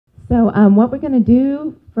So what we're going to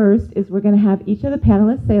do first is we're going to have each of the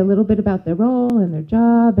panelists say a little bit about their role and their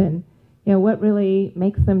job and what really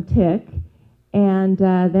makes them tick. And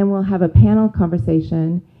then we'll have a panel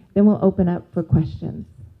conversation. Then we'll open up for questions.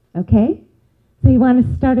 Okay? So you want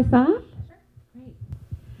to start us off? Sure.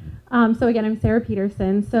 Great. So again, I'm Sarah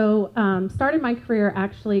Peterson. So started my career,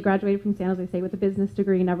 actually graduated from San Jose State with a business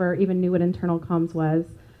degree, never even knew what internal comms was.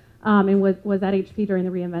 And was at HP during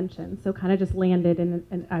the reinvention. So kind of just landed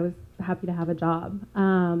and I was happy to have a job.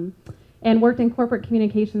 And worked in corporate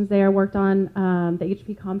communications there, worked on the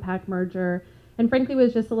HP Compaq merger, and frankly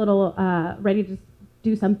was just a little ready to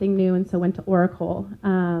do something new, and so went to Oracle.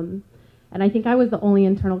 And I think I was the only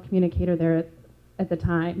internal communicator there at the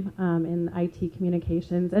time in IT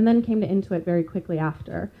communications, and then came to Intuit very quickly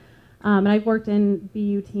after. And I've worked in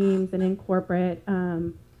BU teams and in corporate,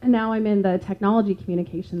 and now I'm in the technology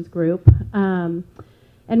communications group.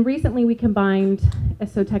 And recently we combined,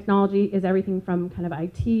 so technology is everything from kind of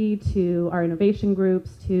IT to our innovation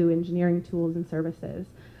groups to engineering tools and services.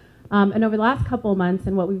 And over the last couple of months,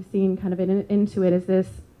 and what we've seen kind of into it is this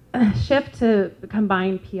shift to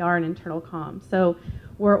combine PR and internal comms. So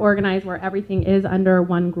we're organized where everything is under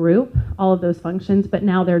one group, all of those functions, but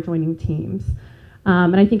now they're joining teams.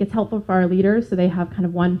 And I think it's helpful for our leaders, so they have kind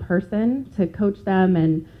of one person to coach them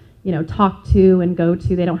and talk to and go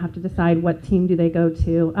to. They don't have to decide what team do they go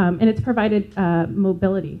to. And it's provided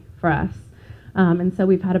mobility for us. And so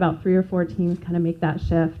we've had about 3 or 4 teams kind of make that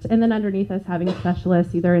shift. And then underneath us having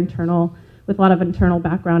specialists, either internal, with a lot of internal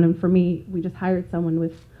background. And for me, we just hired someone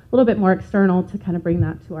with a little bit more external to kind of bring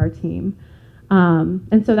that to our team.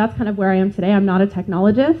 And so that's kind of where I am today. I'm not a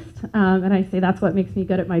technologist. And I say that's what makes me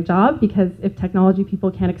good at my job, because if technology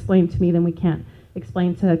people can't explain to me, then we can't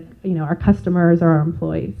explain to our customers or our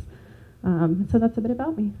employees. So that's a bit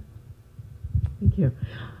about me. Thank you.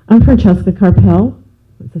 I'm Francesca Carpel.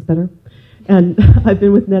 Is this better? And I've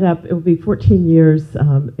been with NetApp, it will be 14 years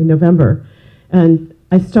in November. And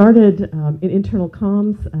I started in internal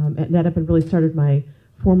comms at NetApp and really started my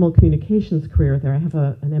formal communications career there. I have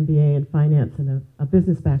an MBA in finance and a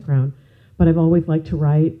business background, but I've always liked to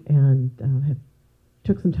write and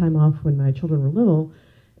took some time off when my children were little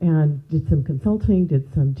and did some consulting,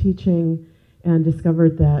 did some teaching, and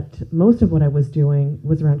discovered that most of what I was doing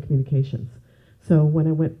was around communications. So when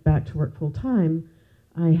I went back to work full time,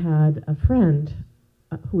 I had a friend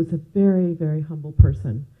who was a very, very humble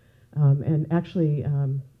person, and actually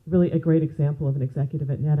really a great example of an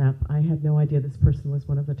executive at NetApp. I had no idea this person was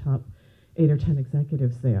one of the top 8 or 10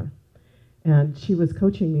 executives there. And she was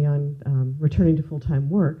coaching me on returning to full-time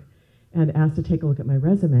work and asked to take a look at my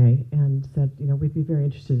resume and said, we'd be very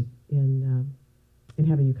interested in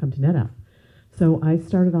having you come to NetApp. So I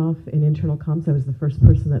started off in internal comms. I was the first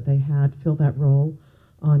person that they had fill that role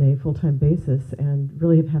on a full-time basis, and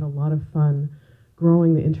really have had a lot of fun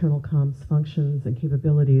growing the internal comms functions and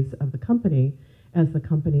capabilities of the company as the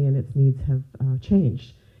company and its needs have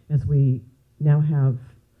changed. As we now have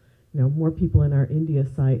more people in our India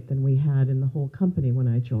site than we had in the whole company when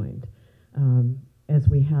I joined. As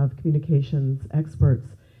we have communications experts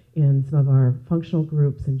in some of our functional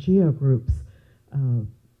groups and geo groups,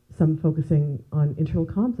 some focusing on internal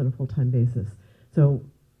comms on a full-time basis. So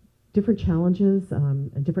different challenges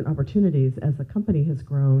and different opportunities as the company has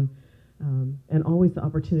grown, and always the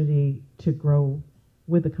opportunity to grow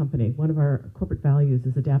with the company. One of our corporate values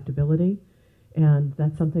is adaptability, and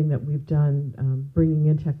that's something that we've done, bringing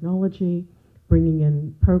in technology, bringing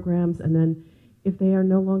in programs, and then if they are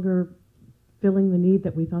no longer filling the need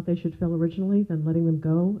that we thought they should fill originally, then letting them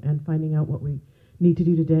go and finding out what we need to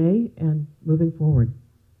do today and moving forward.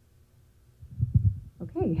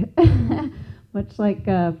 Okay, much like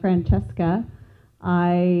Francesca,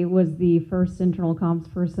 I was the first internal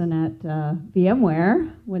comms person at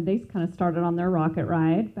VMware when they kind of started on their rocket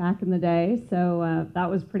ride back in the day. So that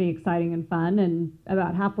was pretty exciting and fun. And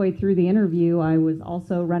about halfway through the interview, I was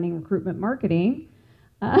also running recruitment marketing.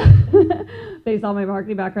 They saw my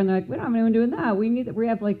marketing background. They're like, we don't have anyone doing that. We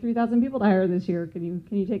have like 3,000 people to hire this year. Can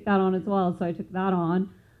you take that on as well? So I took that on.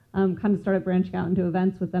 Kind of started branching out into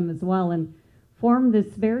events with them as well, and formed this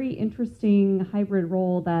very interesting hybrid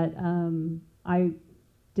role that I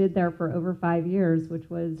did there for over 5 years, which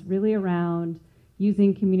was really around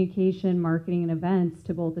using communication, marketing, and events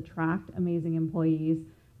to both attract amazing employees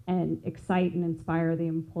and excite and inspire the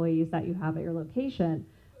employees that you have at your location.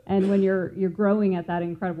 And when you're growing at that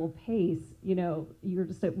incredible pace, you're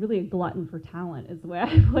just really a glutton for talent is the way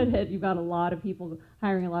I put it. You've got a lot of people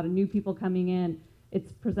hiring, a lot of new people coming in.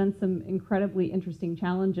 It presents some incredibly interesting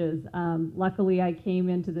challenges. Luckily, I came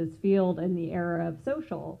into this field in the era of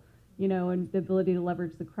social. you know, and the ability to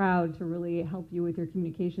leverage the crowd to really help you with your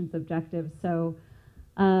communications objectives. So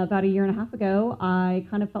about a year and a half ago, I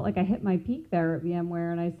kind of felt like I hit my peak there at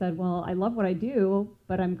VMware, and I said, well, I love what I do,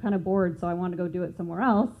 but I'm kind of bored, so I want to go do it somewhere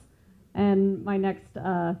else. And my next,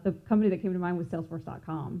 the company that came to mind was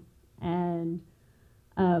Salesforce.com. And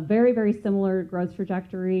very, very similar growth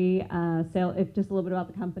trajectory. If just a little bit about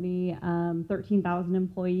the company, 13,000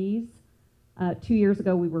 employees. 2 years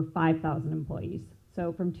ago, we were 5,000 employees.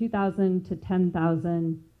 So from 2,000 to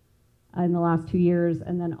 10,000 in the last 2 years,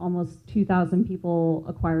 and then almost 2,000 people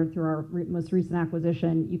acquired through our most recent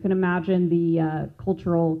acquisition. You can imagine the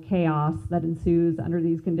cultural chaos that ensues under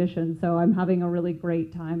these conditions. So I'm having a really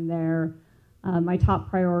great time there. My top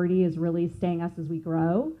priority is really staying us as we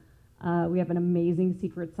grow. We have an amazing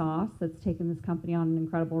secret sauce that's taken this company on an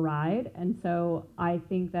incredible ride. And so I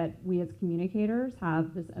think that we as communicators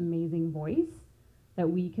have this amazing voice that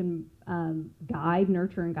we can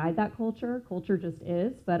nurture and guide that culture. Culture just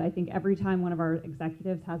is, but I think every time one of our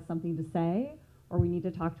executives has something to say or we need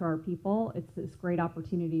to talk to our people, it's this great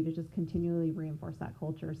opportunity to just continually reinforce that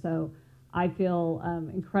culture. So I feel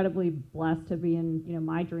incredibly blessed to be in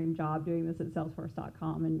my dream job doing this at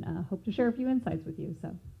Salesforce.com, and hope to share a few insights with you.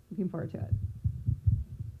 So looking forward to it.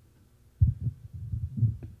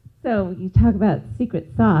 So you talk about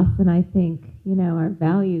secret sauce, and I think, our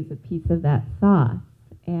values a piece of that sauce.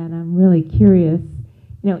 And I'm really curious,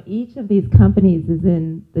 each of these companies is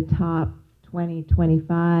in the top 20,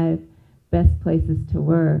 25 best places to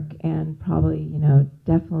work, and probably,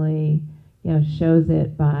 definitely, shows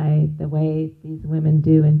it by the way these women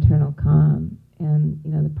do internal comm, and,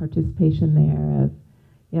 the participation there of,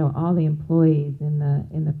 all the employees in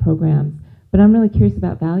the programs. But I'm really curious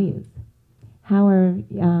about values. How are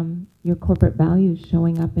your corporate values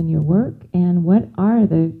showing up in your work, and what are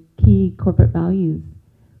the key corporate values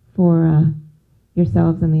for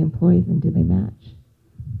yourselves and the employees, and do they match?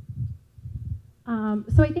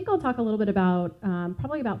 So I think I'll talk a little bit about,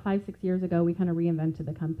 probably about 5-6 years ago, we kind of reinvented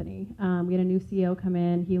the company. We had a new CEO come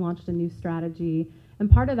in, he launched a new strategy, and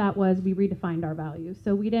part of that was we redefined our values.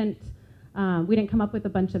 So we didn't come up with a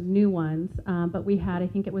bunch of new ones, but we had, I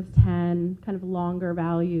think it was 10 kind of longer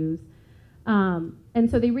values. And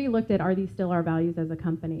so they re-looked at, are these still our values as a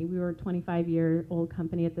company? We were a 25-year-old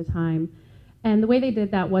company at the time. And the way they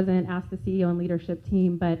did that wasn't ask the CEO and leadership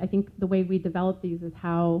team, but I think the way we developed these is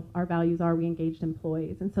how our values are, we engaged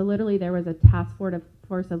employees. And so literally there was a task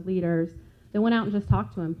force of leaders that went out and just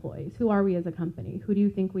talked to employees. Who are we as a company? Who do you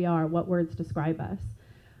think we are? What words describe us?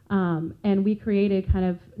 And we created kind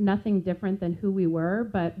of nothing different than who we were,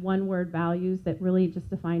 but one-word values that really just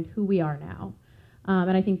defined who we are now.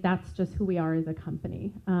 And I think that's just who we are as a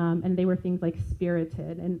company. And they were things like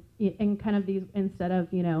spirited and kind of these, instead of,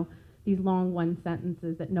 these long one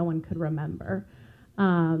sentences that no one could remember.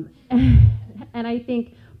 And I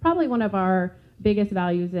think probably one of our biggest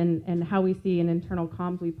values and how we see in internal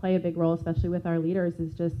comms, we play a big role, especially with our leaders,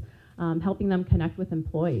 is just helping them connect with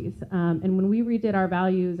employees. And when we redid our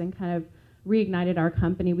values and kind of reignited our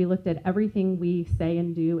company, we looked at everything we say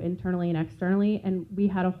and do internally and externally, and we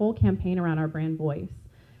had a whole campaign around our brand voice.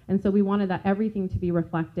 And so we wanted that everything to be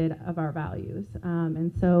reflected of our values.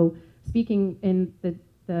 And so speaking in the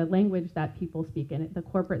language that people speak in it, the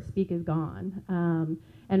corporate speak is gone.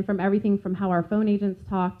 And from everything from how our phone agents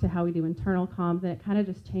talk to how we do internal comms, and it kind of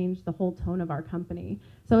just changed the whole tone of our company.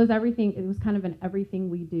 So it was kind of in everything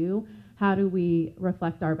we do, how do we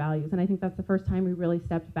reflect our values? And I think that's the first time we really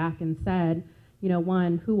stepped back and said,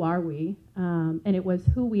 one, who are we? And it was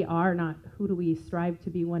who we are, not who do we strive to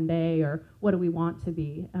be one day or what do we want to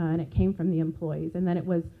be? And it came from the employees. And then it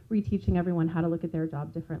was reteaching everyone how to look at their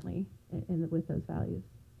job differently with those values.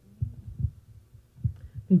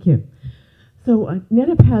 Thank you. So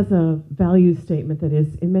NetApp has a value statement that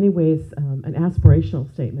is in many ways an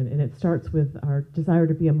aspirational statement, and it starts with our desire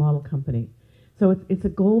to be a model company. So it's a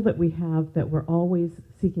goal that we have that we're always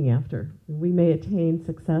seeking after. We may attain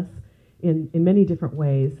success in many different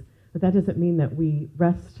ways, but that doesn't mean that we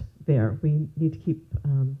rest there. We need to keep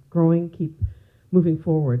growing, keep moving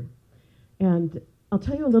forward. And I'll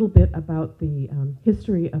tell you a little bit about the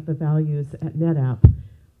history of the values at NetApp.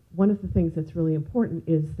 One of the things that's really important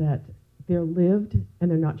is that they're lived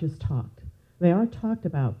and they're not just talked. They are talked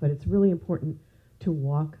about, but it's really important to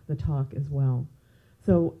walk the talk as well.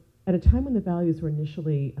 So at a time when the values were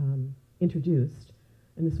initially introduced,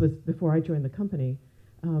 and this was before I joined the company,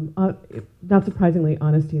 not surprisingly,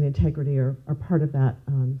 honesty and integrity are part of that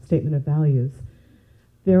statement of values.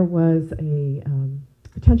 There was a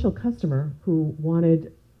potential customer who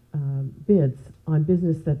wanted bids on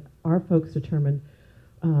business that our folks determined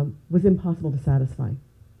was impossible to satisfy.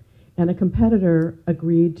 And a competitor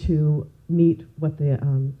agreed to meet what the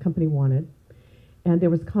company wanted. And there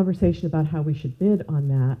was conversation about how we should bid on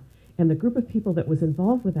that. And the group of people that was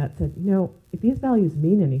involved with that said, you know, if these values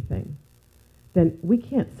mean anything, then we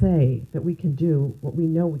can't say that we can do what we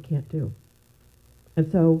know we can't do. And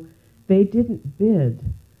so they didn't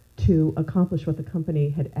bid to accomplish what the company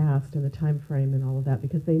had asked in the time frame and all of that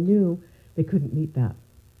because they knew they couldn't meet that.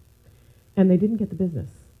 And they didn't get the business.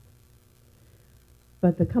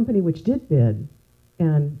 But the company which did bid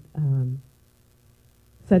and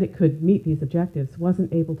said it could meet these objectives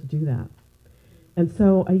wasn't able to do that. And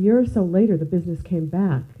so a year or so later, the business came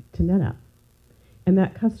back to NetApp. And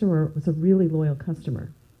that customer was a really loyal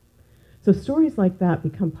customer. So stories like that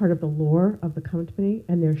become part of the lore of the company,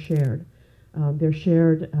 and they're shared. They're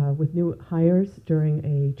shared with new hires during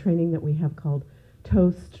a training that we have called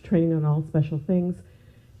TOAST, Training on All Special Things.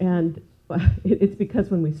 And it's because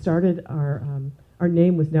when we started, our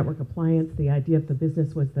name was Network Appliance. The idea of the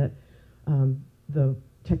business was that the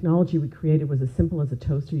technology we created was as simple as a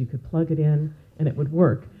toaster. You could plug it in and it would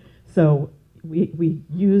work. So we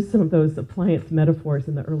used some of those appliance metaphors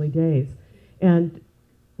in the early days. And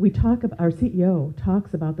our CEO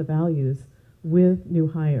talks about the values with new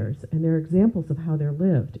hires, and they're examples of how they're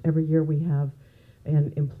lived. Every year we have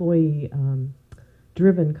an employee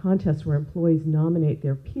driven contest where employees nominate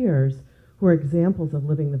their peers who are examples of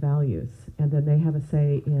living the values, and then they have a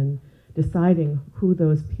say in deciding who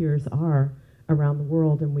those peers are around the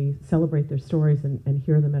world, and we celebrate their stories and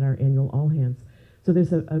hear them at our annual All Hands. So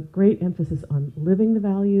there's a great emphasis on living the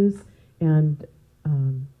values and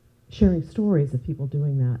sharing stories of people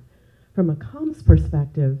doing that. From a comms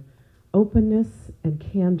perspective, openness and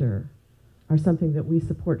candor are something that we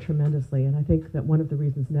support tremendously, and I think that one of the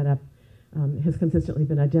reasons NetApp has consistently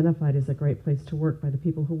been identified as a great place to work by the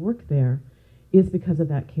people who work there is because of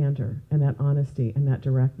that candor and that honesty and that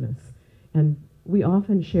directness. And we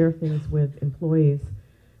often share things with employees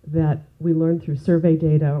that we learn through survey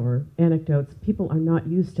data or anecdotes. People are not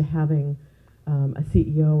used to having a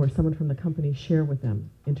CEO or someone from the company share with them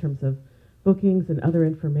in terms of bookings and other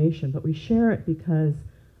information, but we share it because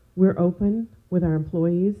we're open with our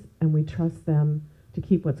employees and we trust them to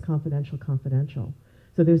keep what's confidential confidential.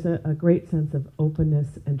 So there's a great sense of openness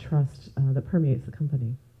and trust that permeates the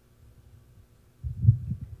company.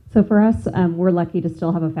 So for us, we're lucky to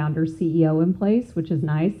still have a founder CEO in place, which is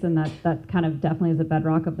nice, and that kind of definitely is a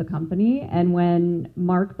bedrock of the company. And when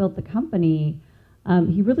Mark built the company,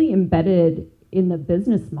 he really embedded in the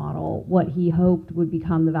business model what he hoped would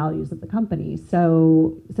become the values of the company.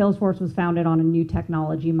 So Salesforce was founded on a new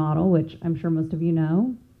technology model, which I'm sure most of you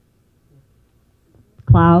know.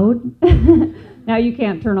 Cloud. Now you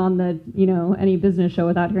can't turn on any business show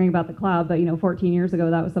without hearing about the cloud, but 14 years ago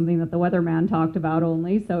that was something that the weatherman talked about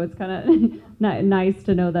only, so it's kind of nice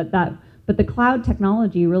to know that. But the cloud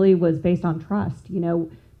technology really was based on trust.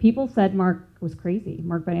 People said Mark was crazy.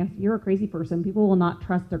 Mark Benioff, you're a crazy person. People will not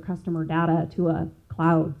trust their customer data to a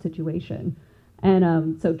cloud situation.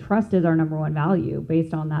 And so trust is our number one value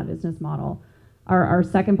based on that business model. Our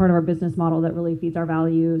second part of our business model that really feeds our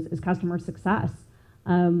values is customer success.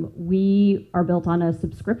 We are built on a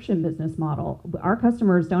subscription business model. Our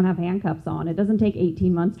customers don't have handcuffs on. It doesn't take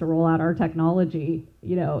 18 months to roll out our technology.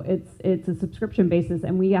 It's a subscription basis,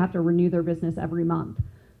 and we have to renew their business every month.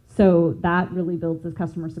 So that really builds this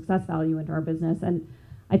customer success value into our business. And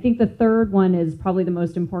I think the third one is probably the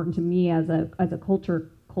most important to me as a culture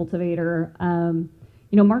cultivator.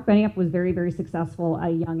 Mark Benioff was very, very successful at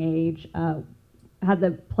a young age. Had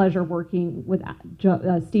the pleasure of working with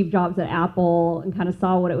Steve Jobs at Apple and kind of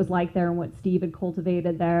saw what it was like there and what Steve had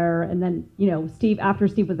cultivated there. And then, after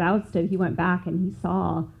Steve was ousted, he went back and he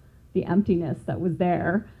saw the emptiness that was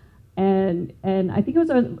there. And I think it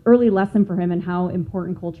was an early lesson for him in how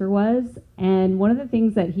important culture was. And one of the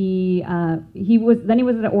things that he was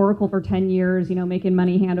at Oracle for 10 years, making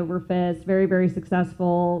money hand over fist, very, very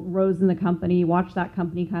successful, rose in the company, watched that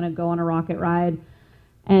company kind of go on a rocket ride.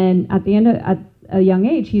 And at the end, at a young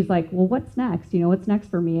age, he's like, well, what's next? What's next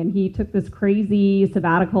for me? And he took this crazy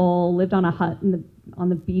sabbatical, lived on a hut on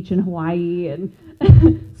the beach in Hawaii, and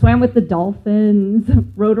swam with the dolphins,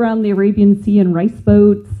 rode around the Arabian Sea in rice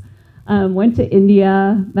boats, went to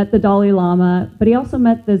India, met the Dalai Lama, but he also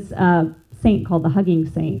met this saint called the Hugging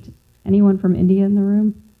Saint. Anyone from India in the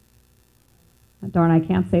room? Darn, I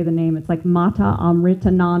can't say the name. It's like Mata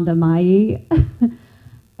Amritananda Mai.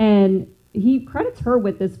 And he credits her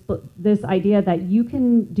with this idea that you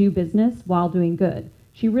can do business while doing good.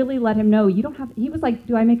 She really let him know he was like,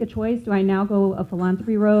 do I make a choice? Do I now go a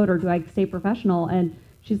philanthropy road or do I stay professional? And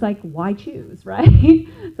she's like, why choose, right?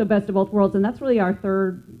 So best of both worlds. And that's really our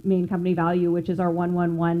third main company value, which is our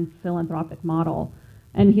 1-1-1 philanthropic model.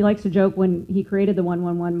 And he likes to joke when he created the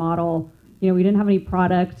 1-1-1 model, we didn't have any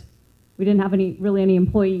product, we didn't have really any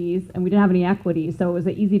employees, and we didn't have any equity. So it was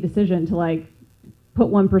an easy decision to like put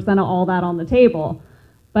 1% of all that on the table.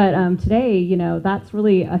 But today, that's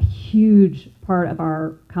really a huge part of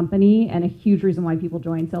our company and a huge reason why people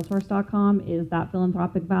join Salesforce.com is that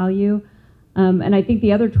philanthropic value. And I think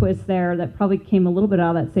the other twist there that probably came a little bit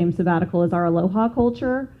out of that same sabbatical is our aloha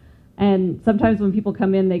culture. And sometimes when people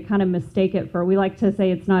come in, they kind of mistake it for, we like to say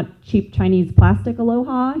it's not cheap Chinese plastic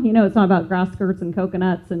aloha. It's not about grass skirts and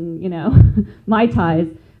coconuts and, Mai Tais.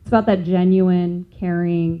 It's about that genuine,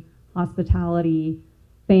 caring, hospitality,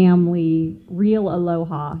 family, real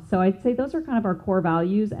aloha. So I'd say those are kind of our core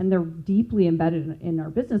values, and they're deeply embedded in our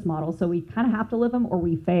business model. So we kind of have to live them or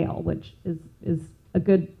we fail, which is a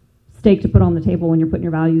good stake to put on the table when you're putting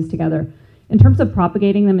your values together. In terms of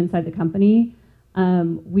propagating them inside the company,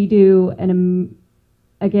 we do, and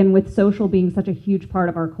again, with social being such a huge part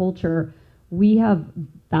of our culture, we have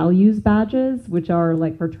values badges, which are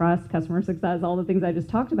like for trust, customer success, all the things I just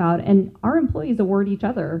talked about. And our employees award each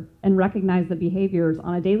other and recognize the behaviors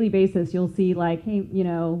on a daily basis. You'll see like, hey,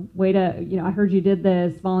 way to, I heard you did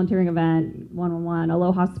this volunteering event, 1-on-1,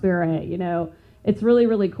 aloha spirit, It's really,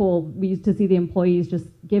 really cool. We used to see the employees just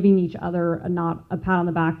giving each other a pat on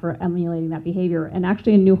the back for emulating that behavior. And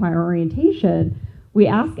actually in new hire orientation, we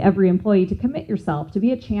ask every employee to commit yourself to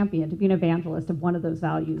be a champion, to be an evangelist of one of those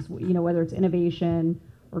values, whether it's innovation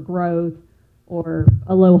or growth or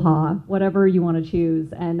aloha, whatever you want to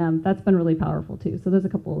choose. And that's been really powerful too. So there's a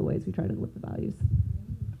couple of ways we try to live the values.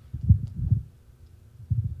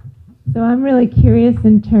 So I'm really curious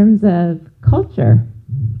in terms of culture,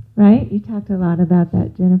 right? You talked a lot about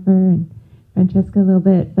that, Jennifer and Francesca, a little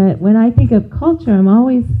bit. But when I think of culture, I'm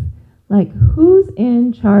always like, who's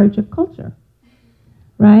in charge of culture,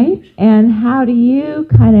 right? And how do you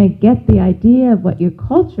kind of get the idea of what your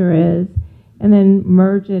culture is and then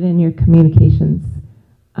merge it in your communications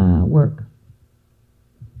work?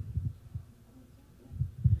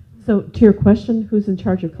 So to your question, who's in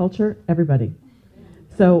charge of culture? Everybody.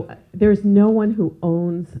 So there's no one who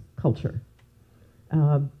owns culture.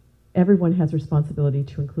 Everyone has responsibility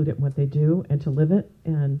to include it in what they do and to live it.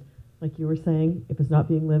 And like you were saying, if it's not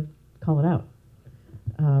being lived, call it out.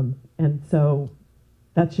 And so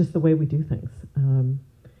that's just the way we do things.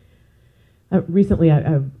 Recently,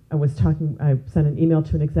 I sent an email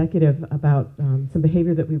to an executive about some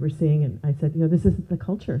behavior that we were seeing, and I said, this isn't the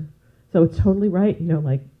culture. So it's totally right,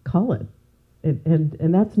 like, call it.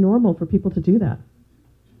 And that's normal for people to do that.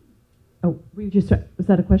 Oh, was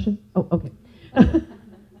that a question? Oh, okay.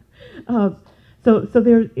 So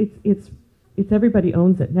there, it's everybody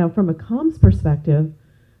owns it. Now, from a comms perspective,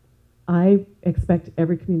 I expect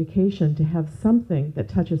every communication to have something that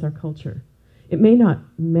touches our culture. It may not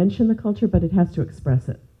mention the culture, but it has to express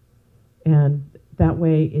it. And that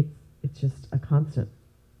way, it's just a constant.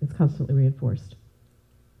 It's constantly reinforced.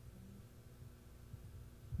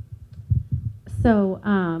 So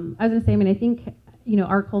I was going to say, I think,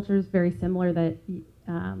 our culture is very similar that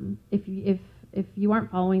if you aren't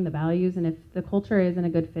following the values and if the culture isn't a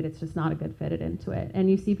good fit, it's just not a good fit into it. And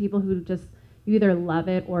you see people who just, you either love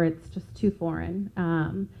it or it's just too foreign.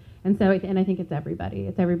 And I think it's everybody.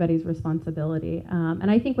 It's everybody's responsibility. And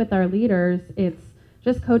I think with our leaders, it's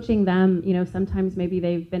just coaching them. Sometimes maybe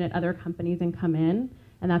they've been at other companies and come in,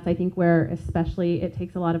 and that's, I think, where especially it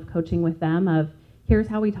takes a lot of coaching with them of, here's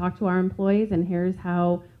how we talk to our employees and here's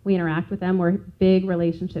how we interact with them. We're a big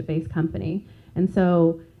relationship-based company. And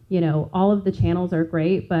so, all of the channels are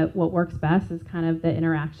great, but what works best is kind of the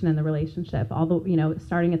interaction and the relationship,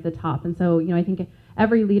 starting at the top. And so, I think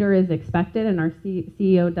every leader is expected, and our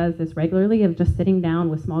CEO does this regularly, of just sitting down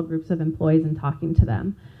with small groups of employees and talking to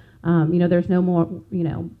them. There's no more,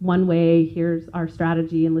 one way, here's our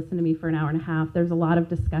strategy and listen to me for an hour and a half. There's a lot of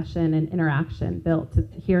discussion and interaction built to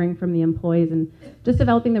hearing from the employees and just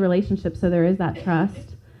developing the relationship so there is that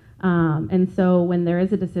trust. And so when there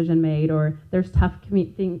is a decision made or there's tough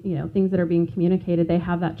things that are being communicated, they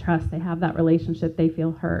have that trust, they have that relationship, they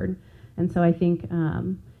feel heard. And so I think,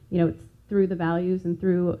 it's through the values and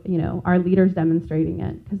through, our leaders demonstrating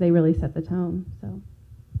it, because they really set the tone. So.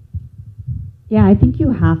 Yeah, I think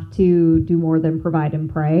you have to do more than provide and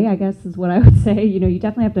pray, I guess is what I would say. You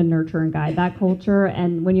definitely have to nurture and guide that culture.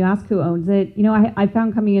 And when you ask who owns it, I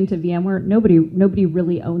found coming into VMware, nobody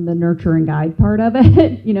really owned the nurture and guide part of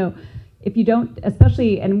it. If you don't,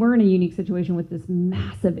 especially, and we're in a unique situation with this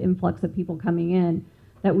massive influx of people coming in,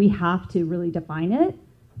 that we have to really define it.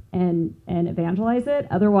 and evangelize it.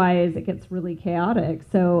 Otherwise, it gets really chaotic.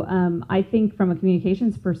 So I think from a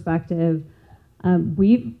communications perspective,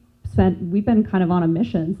 we've been kind of on a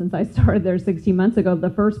mission since I started there 16 months ago. The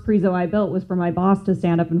first prezo I built was for my boss to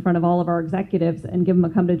stand up in front of all of our executives and give them a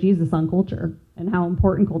come to Jesus on culture and how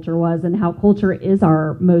important culture was and how culture is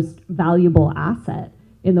our most valuable asset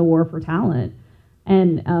in the war for talent.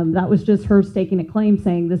 And that was just her staking a claim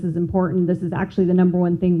saying this is important. This is actually the number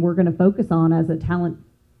one thing we're going to focus on as a talent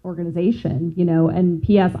organization, and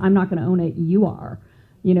P.S. I'm not going to own it. You are,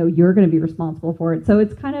 you're going to be responsible for it. So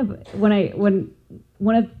it's kind of when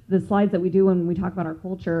one of the slides that we do when we talk about our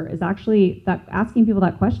culture is actually that asking people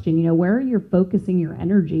that question, where are you focusing your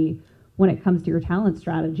energy when it comes to your talent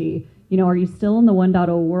strategy? Are you still in the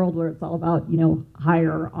 1.0 world where it's all about,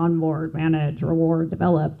 hire, onboard, manage, reward,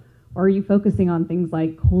 develop? Or are you focusing on things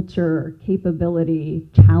like culture, capability,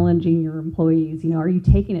 challenging your employees? Are you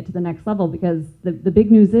taking it to the next level? Because the big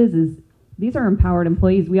news is these are empowered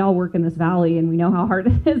employees. We all work in this valley and we know how hard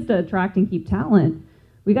it is to attract and keep talent.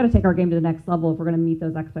 We got to take our game to the next level if we're going to meet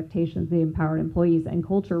those expectations, the empowered employees. And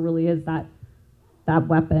culture really is that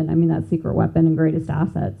weapon, that secret weapon and greatest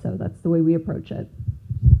asset. So that's the way we approach it.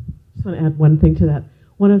 Just want to add one thing to that.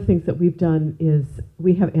 One of the things that we've done is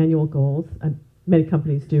we have annual goals. Many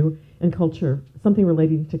companies do, and culture, something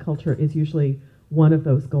relating to culture is usually one of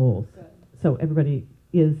those goals. Good. So everybody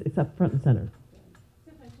it's up front and center.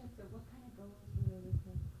 So Francesca, what kind of goals related to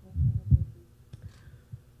culture?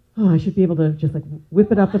 Oh, I should be able to just like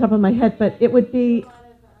whip it off the top of my head, but it would be a lot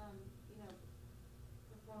of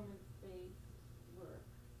performance-based work.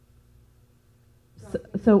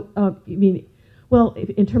 So you mean, well,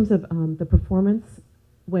 in terms of the performance.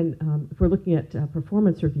 When if we're looking at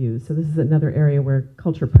performance reviews, so this is another area where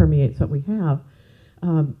culture permeates what we have.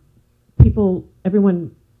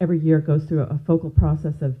 Everyone every year goes through a focal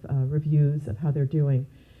process of reviews of how they're doing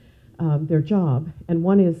their job, and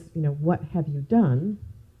one is, what have you done?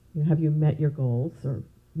 Have you met your goals or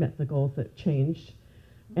met the goals that changed?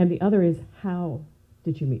 And the other is, how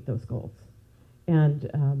did you meet those goals? And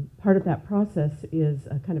part of that process is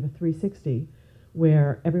a kind of a 360.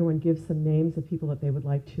 Where everyone gives some names of people that they would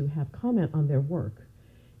like to have comment on their work.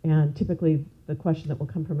 And typically the question that will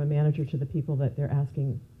come from a manager to the people that they're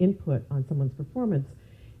asking input on someone's performance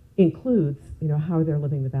includes, how they're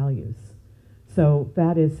living the values. So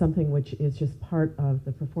that is something which is just part of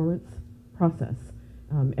the performance process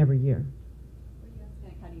every year.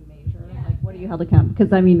 How do you measure? Yeah. Like, what do you held account?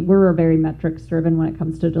 Because we're very metrics driven when it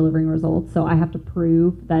comes to delivering results. So I have to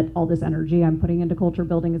prove that all this energy I'm putting into culture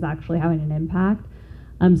building is actually having an impact.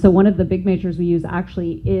 So one of the big measures we use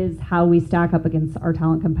actually is how we stack up against our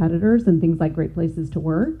talent competitors and things like Great Places to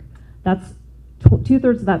Work. That's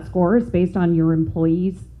 2/3 of that score is based on your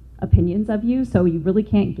employees' opinions of you. So you really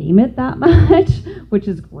can't game it that much, which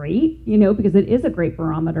is great, because it is a great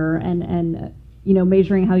barometer and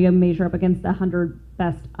measuring how you measure up against the 100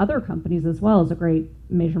 best other companies as well is a great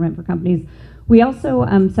measurement for companies. We also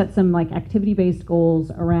set some activity-based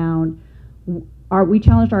goals around, we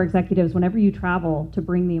challenged our executives whenever you travel to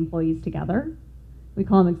bring the employees together. We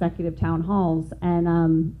call them executive town halls,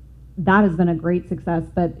 and that has been a great success.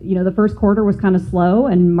 But the first quarter was kind of slow,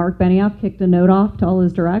 and Mark Benioff kicked a note off to all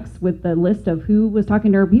his directs with the list of who was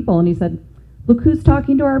talking to our people, and he said, "Look who's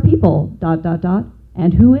talking to our people, ...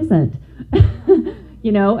 and who isn't."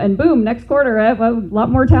 And boom, next quarter, a lot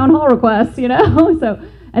more town hall requests, So,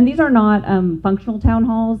 and these are not functional town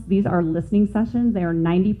halls. These are listening sessions. They are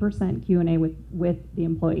 90% Q&A with the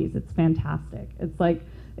employees. It's fantastic. It's like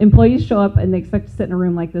employees show up and they expect to sit in a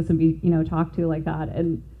room like this and be, talked to like that.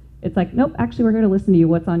 And it's like, nope, actually we're here to listen to you.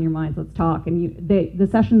 What's on your minds? Let's talk. And the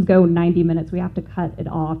sessions go 90 minutes. We have to cut it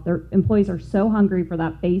off. Their employees are so hungry for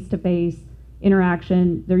that face-to-face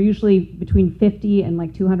interaction. They're usually between 50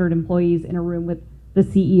 and 200 employees in a room with the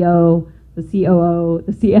CEO, the COO,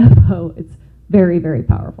 the CFO. It's very, very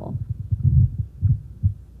powerful.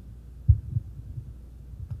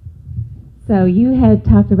 So you had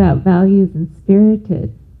talked about values and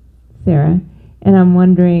spirited, Sarah, and I'm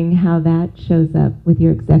wondering how that shows up with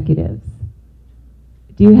your executives.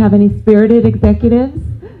 Do you have any spirited executives?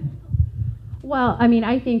 Well,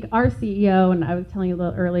 I think our CEO, and I was telling you a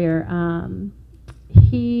little earlier,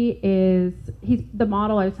 he's the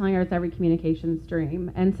model I was telling her, it's every communication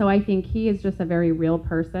stream. And so I think he is just a very real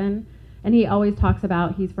person. And he always talks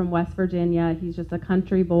about he's from West Virginia, he's just a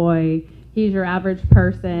country boy, he's your average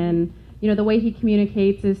person. The way he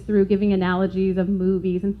communicates is through giving analogies of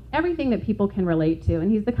movies and everything that people can relate to.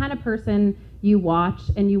 And he's the kind of person you watch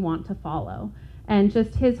and you want to follow. And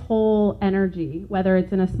just his whole energy, whether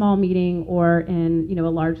it's in a small meeting or in a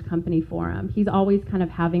large company forum, he's always kind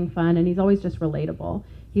of having fun and he's always just relatable.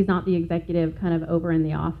 He's not the executive kind of over in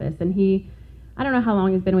the office. And I don't know how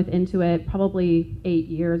long he's been with Intuit, probably 8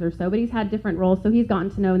 years or so, but he's had different roles. So he's gotten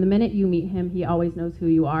to know, and the minute you meet him, he always knows who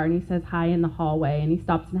you are, and he says hi in the hallway, and he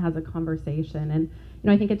stops and has a conversation. And,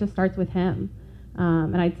 I think it just starts with him.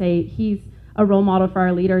 And I'd say he's a role model for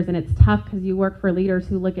our leaders, and it's tough because you work for leaders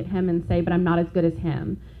who look at him and say, but I'm not as good as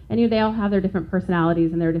him. And they all have their different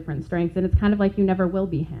personalities and their different strengths, and it's kind of like you never will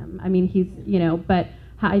be him. I mean, he's, but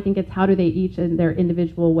I think it's how do they each in their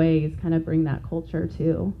individual ways kind of bring that culture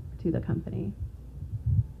to the company.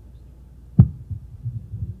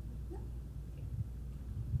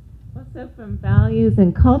 So from values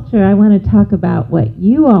and culture, I want to talk about what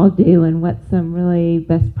you all do and what some really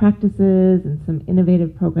best practices and some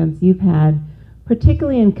innovative programs you've had,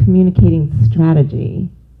 particularly in communicating strategy.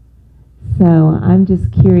 So I'm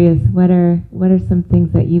just curious, what are some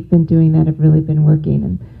things that you've been doing that have really been working?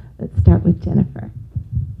 And let's start with Jennifer.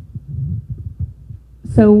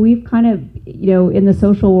 So we've kind of, in the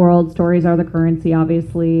social world, stories are the currency,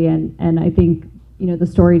 obviously, and I think the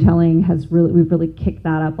storytelling we've really kicked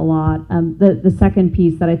that up a lot. The second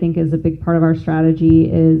piece that I think is a big part of our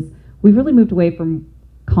strategy is we've really moved away from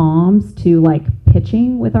comms to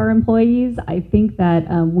pitching with our employees. I think that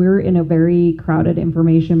we're in a very crowded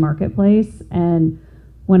information marketplace, and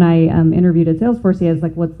when I interviewed at Salesforce, he was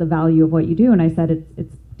like, "What's the value of what you do?" And I said,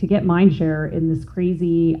 "It's to get mind share in this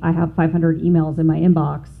crazy, I have 500 emails in my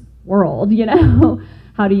inbox world.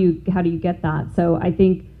 How do you get that?" So I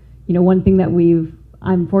think one thing that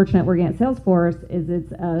I'm fortunate working at Salesforce is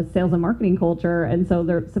it's a sales and marketing culture, and so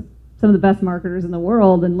they're some of the best marketers in the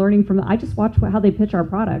world, and learning from I just watch how they pitch our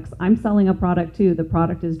products. I'm selling a product too. The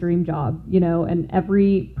product is dream job, and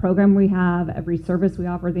every program we have, every service we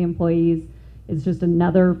offer the employees is just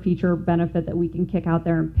another feature benefit that we can kick out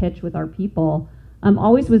there and pitch with our people.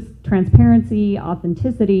 Always with transparency,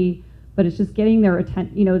 authenticity, but it's just getting their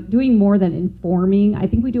attention, doing more than informing. I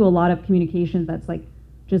think we do a lot of communications that's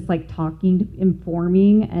just talking,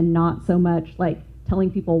 informing, and not so much telling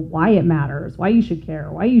people why it matters, why you should care,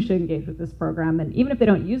 why you should engage with this program. And even if they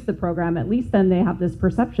don't use the program, at least then they have this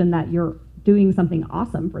perception that you're doing something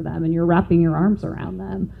awesome for them and you're wrapping your arms around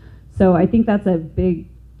them. So I think that's a big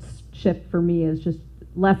shift for me, is just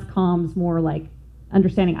less comms, more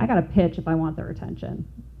understanding I got to pitch if I want their attention.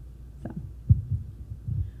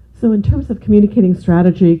 So in terms of communicating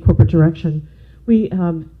strategy, corporate direction, we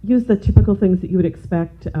use the typical things that you would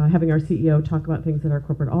expect, having our CEO talk about things at our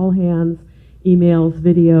corporate all hands, emails,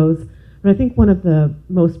 videos. But I think one of the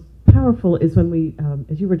most powerful is when we,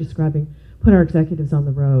 as you were describing, put our executives on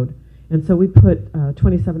the road. And so we put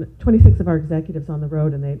 26 of our executives on the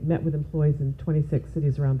road, and they met with employees in 26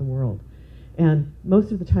 cities around the world. And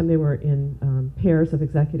most of the time they were in pairs of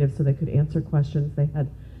executives, so they could answer questions. They had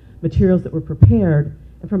materials that were prepared.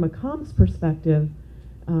 And from a comms perspective,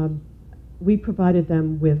 we provided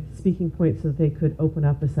them with speaking points so that they could open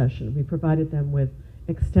up a session. We provided them with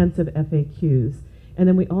extensive FAQs. And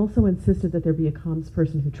then we also insisted that there be a comms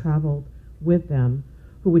person who traveled with them,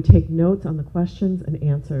 who would take notes on the questions and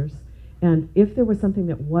answers. And if there was something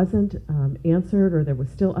that wasn't answered or that was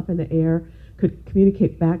still up in the air, could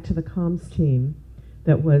communicate back to the comms team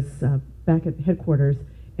that was back at headquarters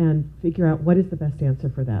and figure out what is the best answer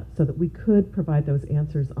for that, so that we could provide those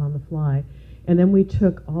answers on the fly. And then we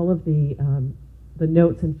took all of the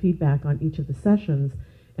notes and feedback on each of the sessions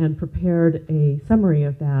and prepared a summary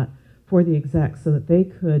of that for the execs so that they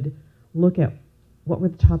could look at what were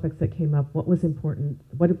the topics that came up, what was important,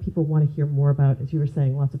 what do people want to hear more about, as you were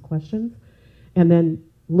saying, lots of questions. And then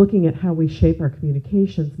looking at how we shape our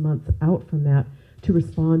communications months out from that to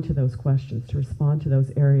respond to those questions, to respond to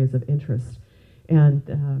those areas of interest. And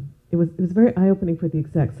it was very eye-opening for the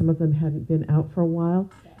execs. Some of them hadn't been out for a while,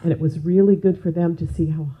 and it was really good for them to see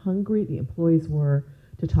how hungry the employees were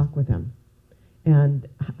to talk with them, and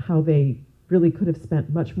how they really could have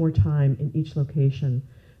spent much more time in each location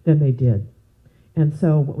than they did. And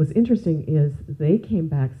so what was interesting is they came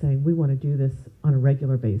back saying, we want to do this on a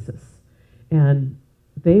regular basis. And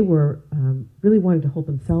they were really wanting to hold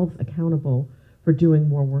themselves accountable for doing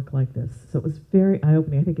more work like this. So it was very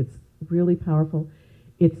eye-opening. I think it's really powerful.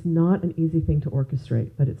 It's not an easy thing to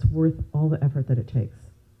orchestrate, but it's worth all the effort that it takes.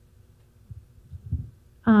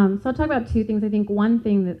 So I'll talk about two things. I think one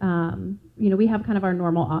thing that, we have kind of our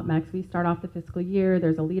normal OpMex. We start off the fiscal year,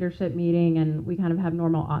 there's a leadership meeting, and we kind of have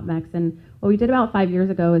normal OpMex. And what we did about 5 years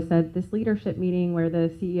ago is said, this leadership meeting where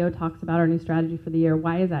the CEO talks about our new strategy for the year,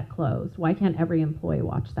 why is that closed? Why can't every employee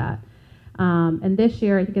watch that? And this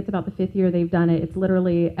year, I think it's about the 5th year they've done it, it's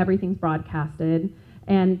literally everything's broadcasted.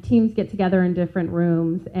 And teams get together in different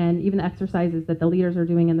rooms, and even the exercises that the leaders are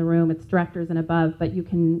doing in the room, it's directors and above, but you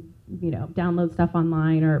can, download stuff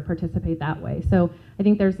online or participate that way. So I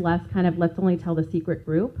think there's less kind of let's only tell the secret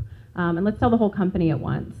group, and let's tell the whole company at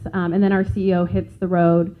once. And then our CEO hits the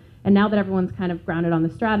road, and now that everyone's kind of grounded on the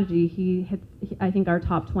strategy, he hits, I think, our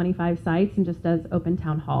top 25 sites and just does open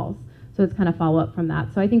town halls. So it's kind of follow up from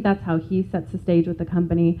that. So I think that's how he sets the stage with the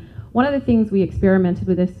company. One of the things we experimented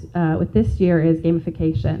with this year is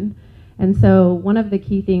gamification. And so one of the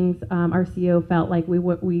key things our CEO felt like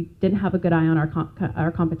we didn't have a good eye on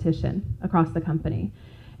our competition across the company.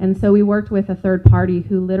 And so we worked with a third party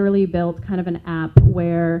who literally built kind of an app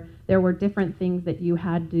where there were different things that you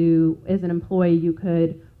had to, as an employee, you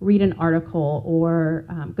could read an article or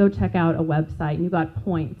go check out a website, and you got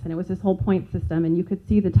points. And it was this whole point system, and you could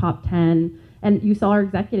see the top 10, and you saw our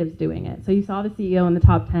executives doing it. So you saw the CEO in the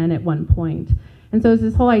top 10 at one point. And so it's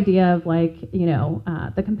this whole idea of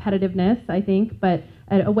the competitiveness, I think, but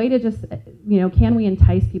a way to just, can we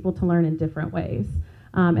entice people to learn in different ways?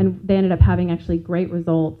 And they ended up having actually great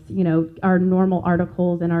results, our normal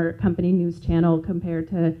articles in our company news channel compared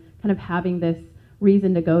to kind of having this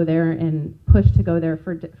reason to go there and push to go there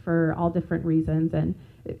for all different reasons. And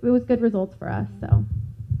it was good results for us, so.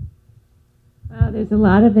 Wow, there's a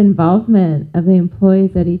lot of involvement of the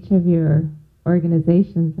employees at each of your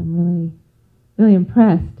organizations. I'm really, really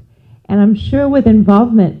impressed. And I'm sure with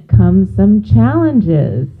involvement comes some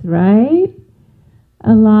challenges, right?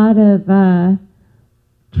 A lot of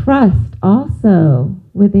trust also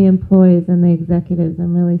with the employees and the executives.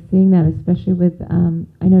 I'm really seeing that, especially with,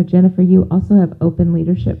 I know, Jennifer, you also have open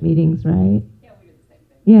leadership meetings, right? Yeah, we do the same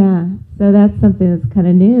thing. Yeah, so that's something that's kind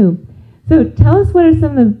of new. So tell us, what are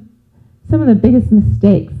some of the biggest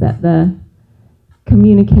mistakes that the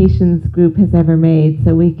communications group has ever made,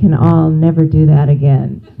 so we can all never do that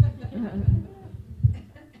again?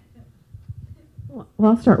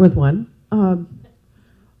 Well, I'll start with one.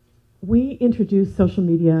 We introduced social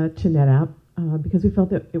media to NetApp because we felt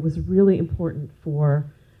that it was really important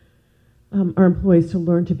for our employees to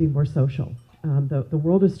learn to be more social. The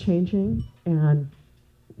world is changing, and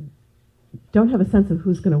don't have a sense of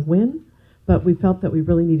who's going to win, but we felt that we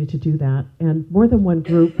really needed to do that. And more than one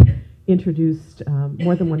group introduced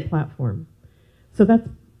more than one platform. So that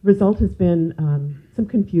result has been some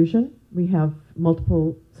confusion. We have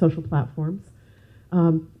multiple social platforms,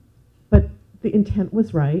 but the intent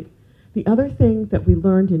was right. The other thing that we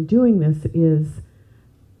learned in doing this is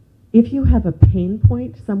if you have a pain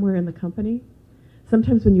point somewhere in the company,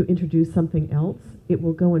 sometimes when you introduce something else, it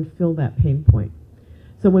will go and fill that pain point.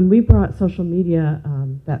 So when we brought social media,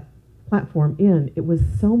 that platform in, it was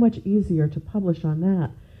so much easier to publish on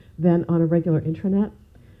that than on a regular intranet,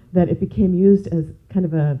 that it became used as kind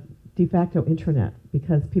of a de facto intranet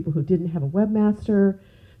because people who didn't have a webmaster,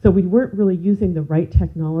 so we weren't really using the right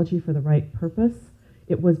technology for the right purpose.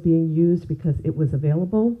 It was being used because it was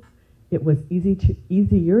available. It was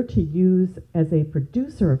easier to use as a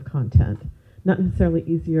producer of content, not necessarily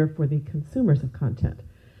easier for the consumers of content.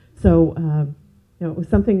 So it was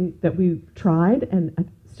something that we tried, and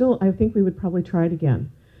I think we would probably try it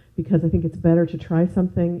again, because I think it's better to try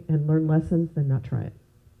something and learn lessons than not try it.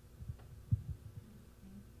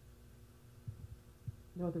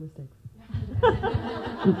 No other mistakes.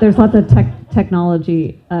 There's lots of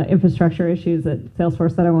technology infrastructure issues at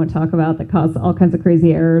Salesforce that I won't talk about that cause all kinds of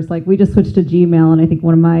crazy errors. Like, we just switched to Gmail, and I think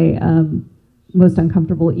one of my most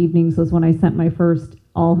uncomfortable evenings was when I sent my first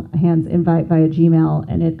all-hands invite via Gmail,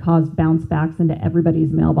 and it caused bounce backs into everybody's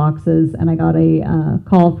mailboxes. And I got a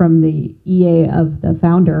call from the EA of the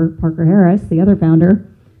founder, Parker Harris, the other founder.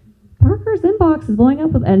 Parker's inbox is blowing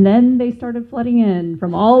up, and then they started flooding in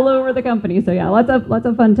from all over the company. So yeah, lots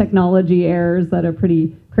of fun technology errors that are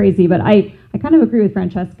pretty crazy. But I kind of agree with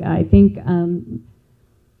Francesca. I think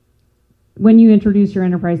when you introduce your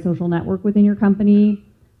enterprise social network within your company,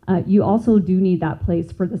 you also do need that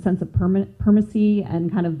place for the sense of permanency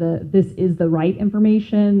and kind of this is the right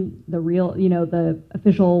information, the real, the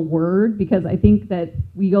official word, because I think that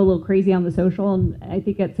we go a little crazy on the social. And I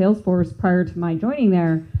think at Salesforce, prior to my joining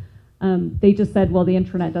there, they just said, well, the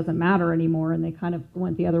intranet doesn't matter anymore, and they kind of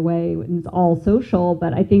went the other way, and it's all social.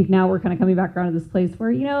 But I think now we're kind of coming back around to this place where,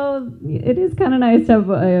 it is kind of nice to have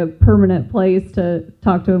a permanent place to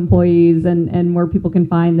talk to employees and where people can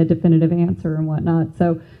find the definitive answer and whatnot.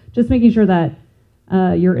 So just making sure that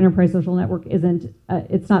your enterprise social network isn't,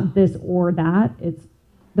 it's not this or that, it's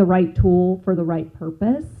the right tool for the right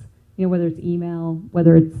purpose. Whether it's email,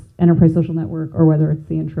 whether it's enterprise social network, or whether it's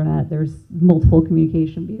the intranet, there's multiple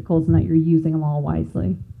communication vehicles, and that you're using them all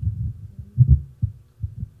wisely.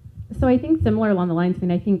 So I think similar along the lines,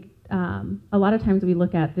 I think a lot of times we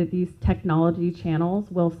look at that these technology channels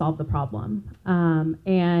will solve the problem.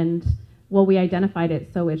 And well, we identified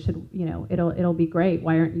it, so it should, it'll be great.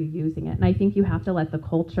 Why aren't you using it? And I think you have to let the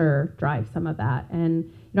culture drive some of that. And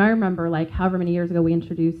I remember like however many years ago we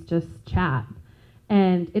introduced just chat.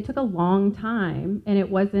 And it took a long time, and it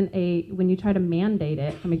wasn't when you try to mandate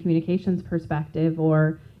it from a communications perspective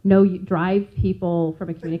or you drive people from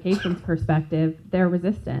a communications perspective, they're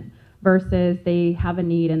resistant versus they have a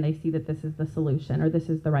need and they see that this is the solution or this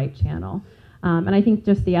is the right channel. And I think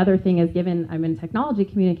just the other thing is, given I'm in technology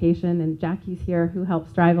communication and Jackie's here who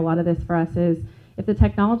helps drive a lot of this for us, is if the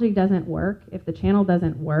technology doesn't work, if the channel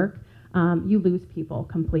doesn't work, you lose people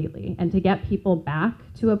completely. And to get people back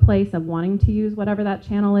to a place of wanting to use whatever that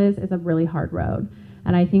channel is a really hard road.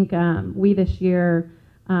 And I think we this year,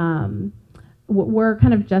 we're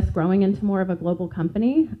kind of just growing into more of a global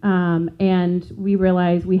company, and we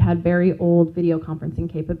realized we had very old video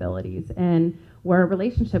conferencing capabilities, and we're a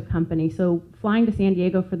relationship company, so flying to San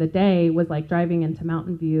Diego for the day was like driving into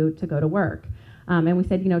Mountain View to go to work. And we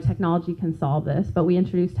said, technology can solve this, but we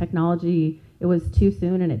introduced technology, it was too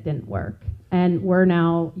soon and it didn't work. And we're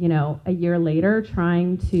now, a year later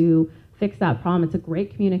trying to fix that problem. It's a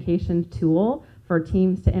great communication tool for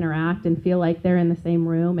teams to interact and feel like they're in the same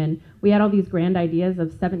room. And we had all these grand ideas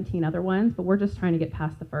of 17 other ones, but we're just trying to get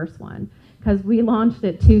past the first one because we launched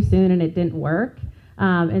it too soon and it didn't work.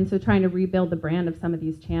 And so trying to rebuild the brand of some of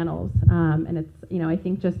these channels. And it's, I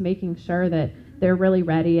think just making sure that they're really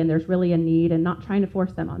ready and there's really a need and not trying to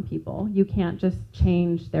force them on people. You can't just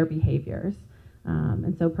change their behaviors.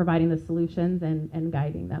 And so providing the solutions and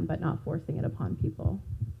guiding them, but not forcing it upon people.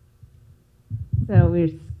 So we're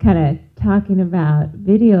kind of talking about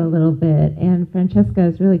video a little bit, and Francesca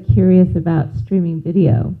is really curious about streaming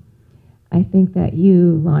video. I think that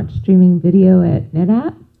you launched streaming video at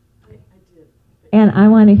NetApp. I did. And I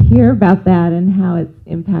want to hear about that and how it's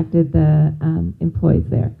impacted the employees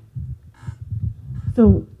there.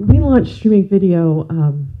 So we launched streaming video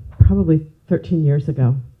probably 13 years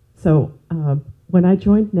ago. So when I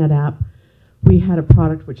joined NetApp, we had a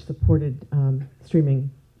product which supported streaming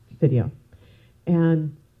video.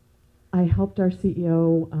 And I helped our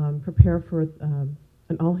CEO prepare for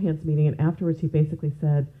an all-hands meeting, and afterwards he basically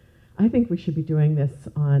said, I think we should be doing this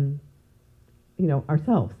on,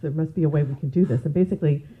 ourselves. There must be a way we can do this, and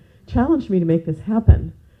basically challenged me to make this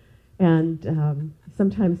happen. And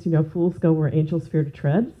sometimes, fools go where angels fear to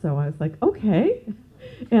tread, so I was like, okay.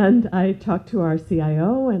 And I talked to our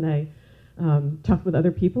CIO, and I talked with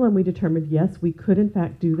other people, and we determined, yes, we could in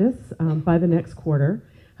fact do this by the next quarter.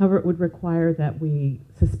 However, it would require that we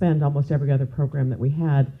suspend almost every other program that we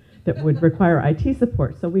had that would require IT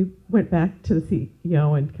support. So we went back to the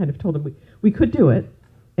CEO and kind of told him we could do it,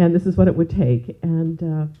 and this is what it would take.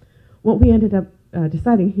 And what we ended up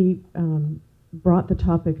deciding, he brought the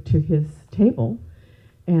topic to his table,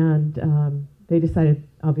 and they decided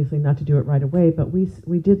obviously not to do it right away, but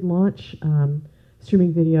we did launch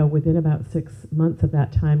streaming video within about 6 months of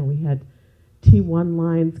that time, and we had T1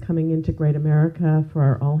 lines coming into Great America for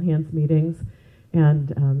our all-hands meetings.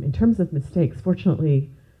 And in terms of mistakes,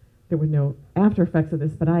 fortunately, there were no after effects of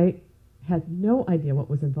this, but I had no idea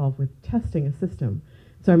what was involved with testing a system.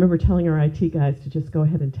 So I remember telling our IT guys to just go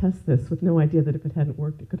ahead and test this with no idea that if it hadn't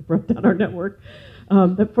worked, it could have brought down our network.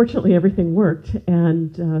 But fortunately, everything worked.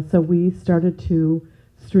 And so we started to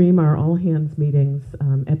stream our all-hands meetings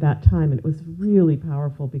at that time. And it was really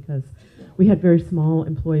powerful because we had very small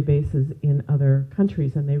employee bases in other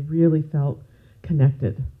countries, and they really felt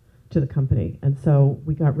connected to the company. And so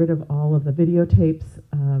we got rid of all of the videotapes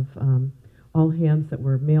of all hands that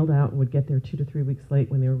were mailed out and would get there 2 to 3 weeks late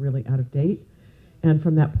when they were really out of date. And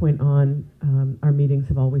from that point on, our meetings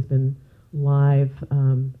have always been live,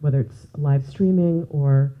 whether it's live streaming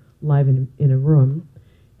or live in a room.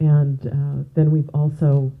 And then we've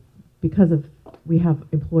also, because we have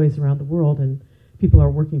employees around the world and people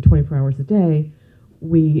are working 24 hours a day,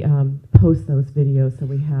 we post those videos, so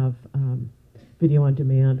we have video on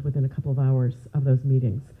demand within a couple of hours of those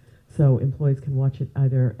meetings. So employees can watch it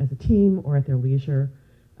either as a team or at their leisure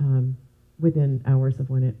within hours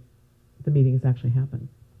of when the meeting has actually happened.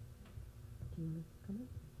 Do you want to comment?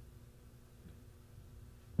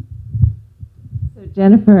 So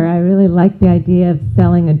Jennifer, I really like the idea of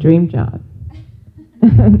selling a dream job.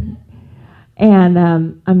 And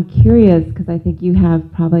I'm curious, because I think you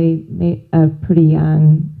have probably a pretty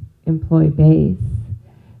young employee base.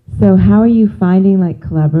 So how are you finding like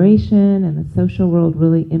collaboration and the social world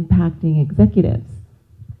really impacting executives?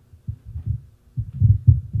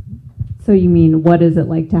 So So you mean, what is it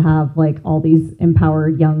like to have like all these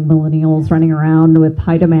empowered young millennials running around with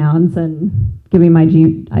high demands and giving my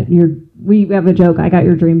we have a joke, I got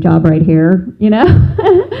your dream job right here, you know?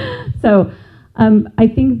 So I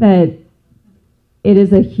think that it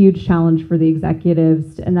is a huge challenge for the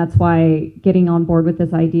executives, and that's why getting on board with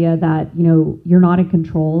this idea that, you know, you're not in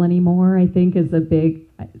control anymore, I think is a big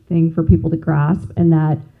thing for people to grasp, and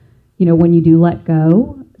that, you know, when you do let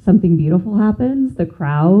go, something beautiful happens. The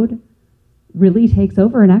crowd really takes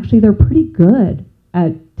over, and actually they're pretty good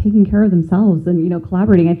at taking care of themselves and, you know,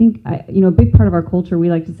 collaborating. I think, you know, a big part of our culture, we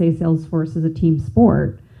like to say Salesforce is a team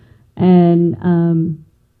sport. And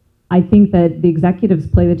I think that the executives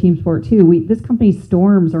play the team sport too. This company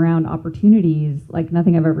storms around opportunities like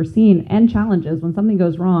nothing I've ever seen, and challenges. When something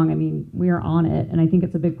goes wrong, I mean, we are on it. And I think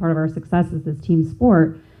it's a big part of our success is this team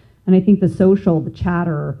sport. And I think the social, the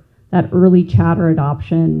chatter, that early chatter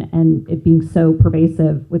adoption and it being so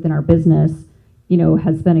pervasive within our business, you know,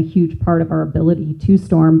 has been a huge part of our ability to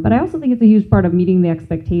storm. But I also think it's a huge part of meeting the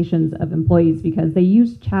expectations of employees, because they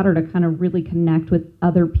use chatter to kind of really connect with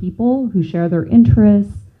other people who share their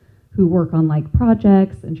interests, who work on like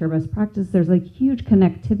projects and share best practice. There's like huge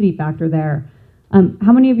connectivity factor there.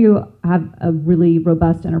 How many of you have a really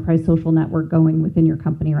robust enterprise social network going within your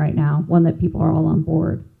company right now? One that people are all on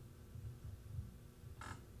board?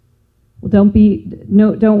 Well,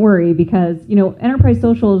 don't worry, because, you know, enterprise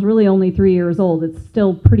social is really only 3 years old. It's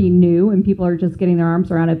still pretty new and people are just getting their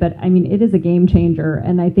arms around it. But I mean, it is a game changer.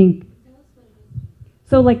 And I think,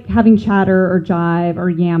 so like having Chatter or Jive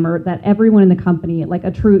or Yammer, that everyone in the company, like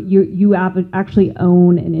a true, you actually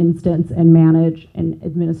own an instance and manage and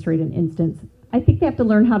administrate an instance. I think they have to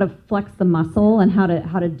learn how to flex the muscle and how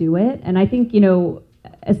to do it. And I think, you know,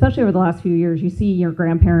 especially over the last few years, you see your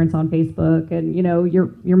grandparents on Facebook, and, you know,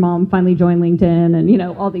 your mom finally joined LinkedIn, and, you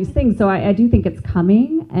know, all these things. So I do think it's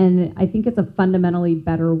coming, and I think it's a fundamentally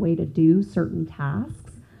better way to do certain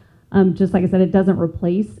tasks. Just like I said, it doesn't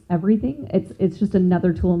replace everything. It's just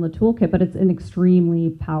another tool in the toolkit, but it's an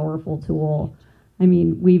extremely powerful tool. I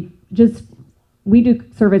mean, we do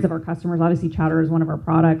surveys of our customers. Obviously, Chatter is one of our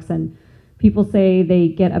products, and people say they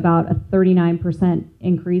get about a 39%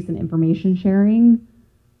 increase in information sharing,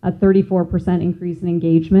 a 34% increase in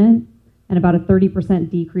engagement, and about a 30%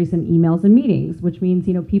 decrease in emails and meetings, which means,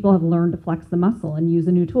 you know, people have learned to flex the muscle and use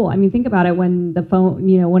a new tool. I mean, think about it, when the phone,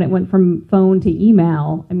 you know, when it went from phone to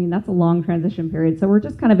email, I mean, that's a long transition period. So we're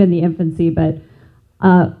just kind of in the infancy, but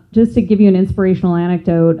just to give you an inspirational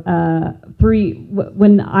anecdote,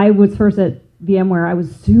 when I was first at VMware, I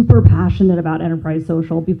was super passionate about enterprise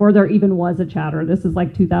social before there even was a Chatter. This is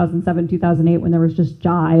like 2007, 2008, when there was just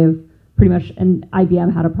Jive pretty much, and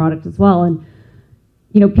IBM had a product as well. And,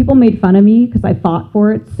 you know, people made fun of me because I fought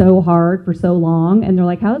for it so hard for so long, and they're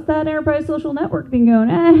like, how's that enterprise social network thing going?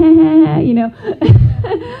 You know.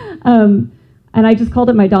 And I just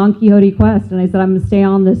called it my Don Quixote quest, and I said, I'm going to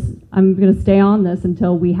stay on this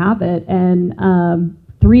until we have it. And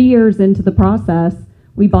 3 years into the process,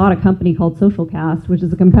 we bought a company called Socialcast, which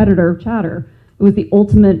is a competitor of Chatter. It was the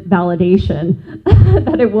ultimate validation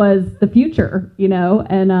that it was the future, you know.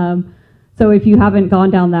 And so if you haven't gone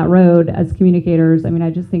down that road as communicators, I mean, I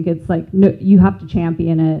just think it's like, no, you have to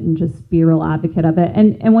champion it and just be a real advocate of it.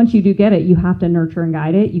 And once you do get it, you have to nurture and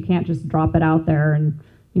guide it. You can't just drop it out there and,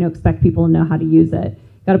 you know, expect people to know how to use it.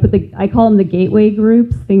 Got to put I call them the gateway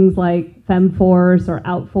groups, things like FemForce or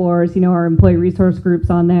Outforce, you know, our employee resource groups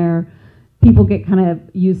on there. People get kind of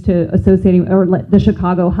used to associating, or the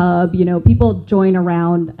Chicago hub, you know, people join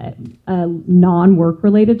around a non-work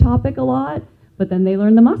related topic a lot, but then they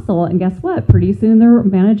learn the muscle, and guess what? Pretty soon they're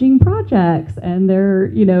managing projects, and they're,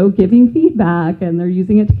 you know, giving feedback, and they're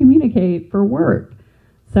using it to communicate for work.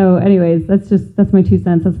 So anyways, that's my 2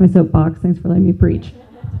 cents. That's my soapbox. Thanks for letting me preach.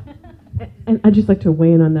 And I'd just like to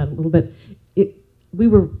weigh in on that a little bit. We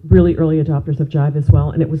were really early adopters of Jive as well,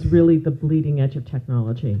 and it was really the bleeding edge of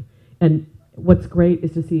technology. And what's great is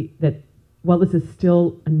to see that while this is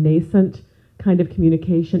still a nascent kind of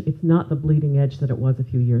communication, it's not the bleeding edge that it was a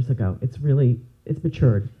few years ago. It's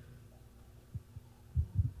matured.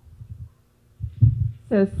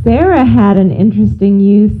 So Sarah had an interesting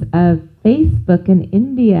use of Facebook in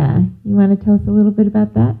India. You want to tell us a little bit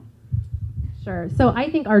about that? Sure. So I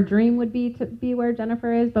think our dream would be to be where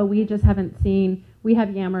Jennifer is, but we just haven't seen, we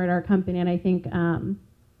have Yammer at our company, and I think some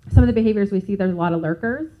of the behaviors we see, there's a lot of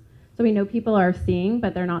lurkers. So we know people are seeing,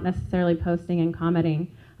 but they're not necessarily posting and commenting.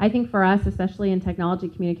 I think for us, especially in technology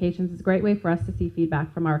communications, it's a great way for us to see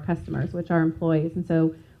feedback from our customers, which are employees. And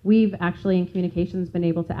so we've actually in communications been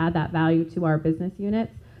able to add that value to our business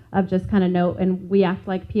units of just kind of know, and we act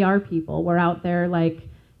like PR people. We're out there like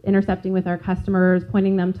intercepting with our customers,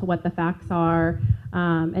 pointing them to what the facts are,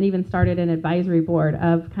 and even started an advisory board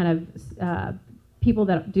of kind of people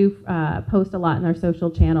that do post a lot in their social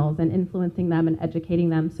channels and influencing them and educating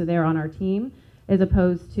them so they're on our team, as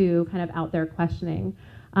opposed to kind of out there questioning.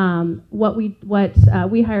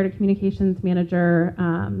 We hired a communications manager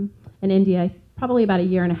in India probably about a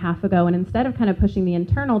year and a half ago, and instead of kind of pushing the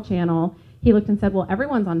internal channel, he looked and said, well,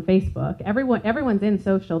 everyone's on Facebook, everyone's in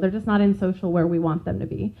social, they're just not in social where we want them to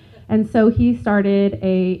be. And so he started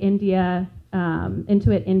a Intuit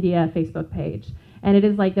India Facebook page, and it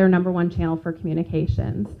is like their #1 channel for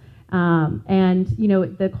communications. And you know,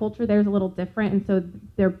 the culture there is a little different, and so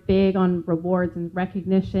they're big on rewards and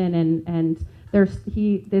recognition, and it's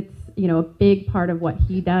you know, a big part of what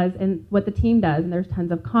he does and what the team does, and there's tons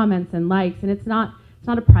of comments and likes, and it's not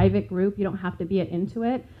a private group, you don't have to be at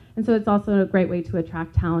Intuit, and so it's also a great way to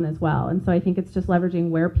attract talent as well. And so I think it's just leveraging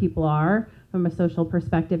where people are from a social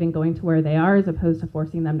perspective and going to where they are, as opposed to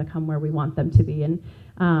forcing them to come where we want them to be. And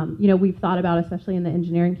you know, we've thought about, especially in the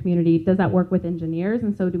engineering community, does that work with engineers?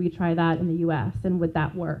 And so do we try that in the US, and would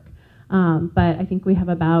that work? But I think we have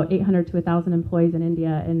about 800 to 1,000 employees in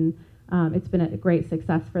India, and it's been a great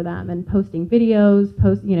success for them. And posting videos,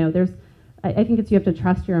 you know, I think you have to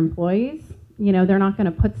trust your employees. You know, they're not going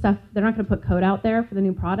to put code out there for the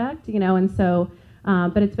new product, you know, and so,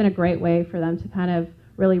 but it's been a great way for them to kind of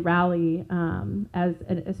really rally,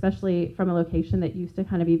 especially from a location that used to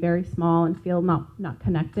kind of be very small and feel not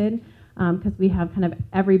connected, because we have kind of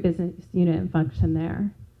every business unit and function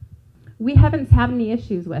there. We haven't had any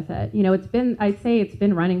issues with it. You know, I'd say it's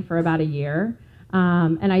been running for about a year.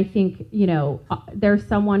 And I think, you know, there's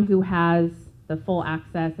someone who has the full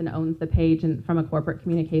access and owns the page, and from a corporate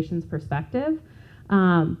communications perspective,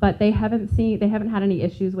 but they haven't had any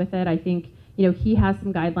issues with it. I think, you know, he has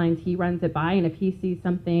some guidelines he runs it by, and if he sees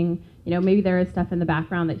something, you know, maybe there is stuff in the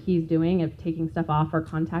background that he's doing of taking stuff off or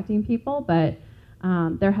contacting people, but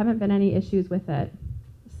there haven't been any issues with it,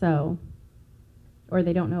 so, or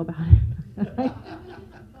they don't know about it.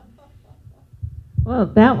 Well,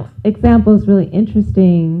 that example is really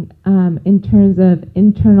interesting in terms of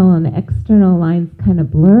internal and external lines kind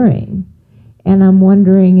of blurring. And I'm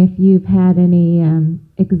wondering if you've had any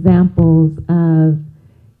examples of,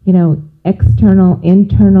 you know, external,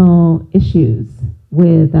 internal issues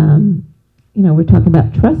with, you know, we're talking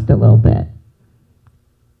about trust a little bit.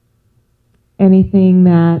 Anything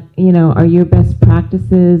that, you know, are your best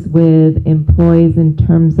practices with employees in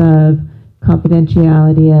terms of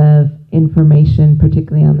confidentiality of information,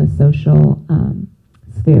 particularly on the social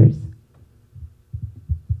spheres?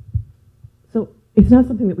 So it's not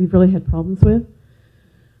something that we've really had problems with,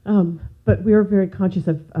 but we are very conscious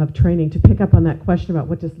of training to pick up on that question about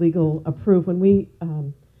what does legal approve. When we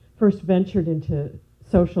first ventured into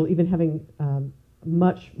social, even having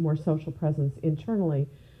much more social presence internally,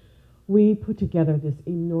 we put together this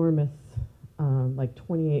enormous like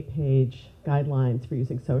 28-page guidelines for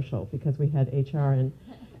using social, because we had HR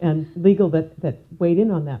and legal that weighed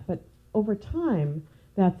in on that. But over time,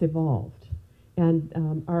 that's evolved.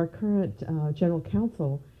 And our current general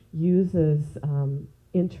counsel uses our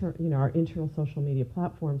internal social media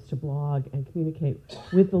platforms to blog and communicate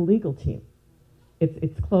with the legal team.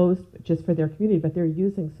 It's closed just for their community, but they're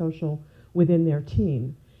using social within their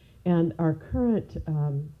team. And our current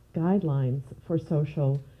guidelines for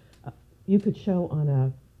social, you could show on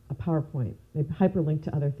a PowerPoint, maybe hyperlink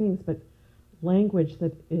to other things, but language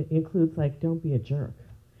that includes, like, don't be a jerk.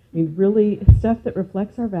 I mean, really stuff that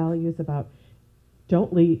reflects our values about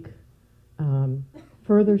don't leak,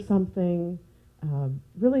 further something,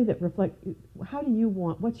 really that reflect,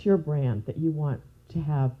 what's your brand that you want to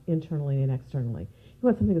have internally and externally? You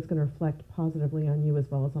want something that's going to reflect positively on you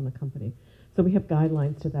as well as on the company. So we have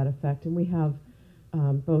guidelines to that effect, and we have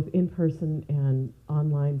both in-person and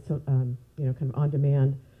online, kind of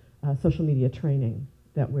on-demand social media training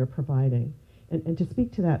that we're providing. And to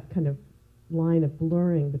speak to that kind of line of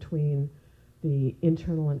blurring between the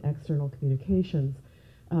internal and external communications,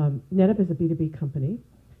 NetApp is a B2B company,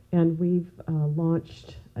 and we've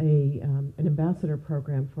launched an ambassador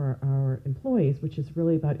program for our employees, which is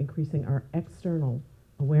really about increasing our external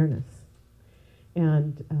awareness.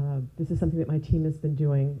 And this is something that my team has been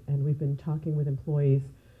doing, and we've been talking with employees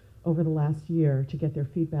over the last year to get their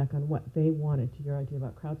feedback on what they wanted. To your idea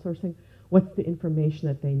about crowdsourcing, what's the information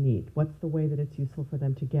that they need? What's the way that it's useful for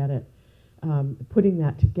them to get it? Putting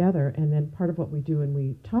that together, and then part of what we do when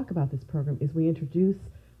we talk about this program is we introduce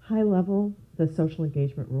high-level the social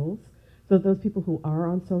engagement rules, so those people who are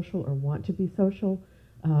on social or want to be social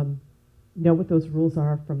know what those rules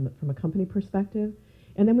are from a company perspective.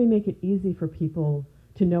 And then we make it easy for people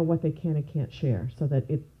to know what they can and can't share, so that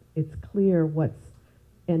it's clear what's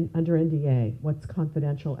under NDA, what's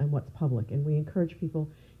confidential and what's public. And we encourage people,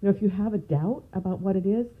 if you have a doubt about what it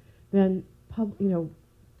is, then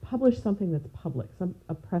publish something that's public,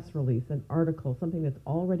 a press release, an article, something that's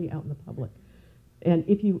already out in the public. And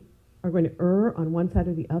if you are going to err on one side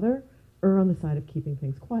or the other, err on the side of keeping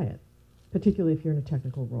things quiet, particularly if you're in a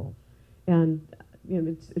technical role. And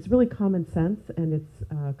it's really common sense, and it's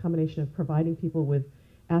a combination of providing people with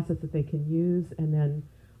assets that they can use, and then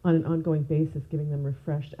on an ongoing basis giving them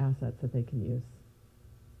refreshed assets that they can use.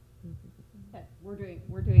 Yeah,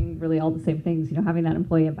 we're doing really all the same things, having that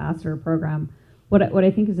employee ambassador program. What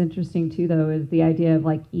I think is interesting too, though, is the idea of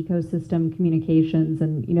like ecosystem communications,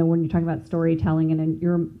 and when you're talking about storytelling and in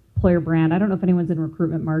your employer brand. I don't know if anyone's in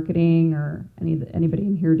recruitment marketing or anybody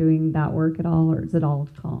in here doing that work at all, or is it all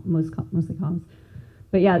mostly comms?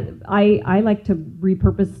 But yeah, I like to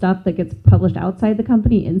repurpose stuff that gets published outside the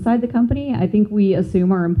company, inside the company. I think we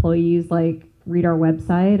assume our employees read our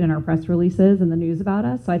website and our press releases and the news about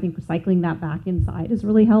us. So I think recycling that back inside is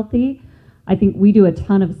really healthy. I think we do a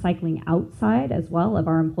ton of cycling outside as well of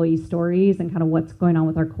our employee stories and kind of what's going on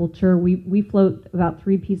with our culture. We float about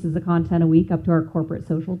 3 pieces of content a week up to our corporate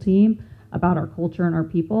social team about our culture and our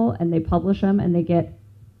people, and they publish them and they get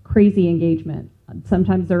crazy engagement.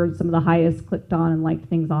 Sometimes they're some of the highest clicked on and liked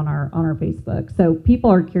things on our Facebook. So people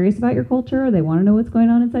are curious about your culture. They want to know what's going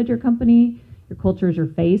on inside your company. Your culture is your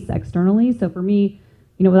face externally. So for me,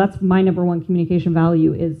 that's my number one communication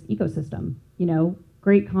value is ecosystem.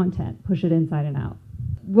 Great content, push it inside and out.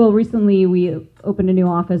 Well, recently we opened a new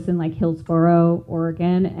office in Hillsboro,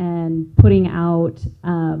 Oregon, and putting out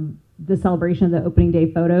the celebration of the opening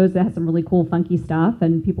day photos that has some really cool, funky stuff,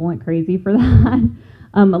 and people went crazy for that.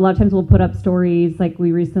 A lot of times we'll put up stories, like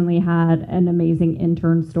we recently had an amazing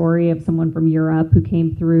intern story of someone from Europe who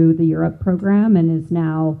came through the Europe program and is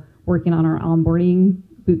now working on our onboarding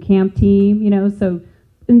boot camp team, so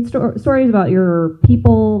in stories about your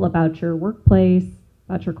people, about your workplace,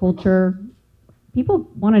 about your culture. People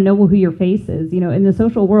want to know who your face is. In the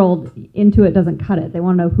social world, Intuit doesn't cut it. They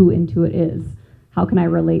want to know who Intuit is. How can I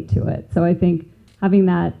relate to it? So I think having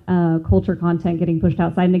that culture content getting pushed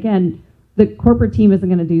outside, and again, the corporate team isn't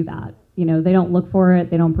going to do that. They don't look for it,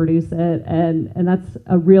 they don't produce it, and that's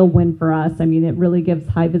a real win for us. I mean, it really gives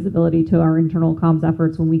high visibility to our internal comms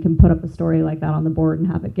efforts when we can put up a story like that on the board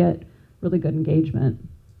and have it get really good engagement.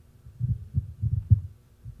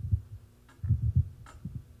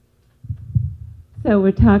 So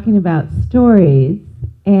we're talking about stories,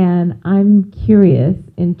 and I'm curious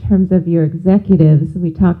in terms of your executives.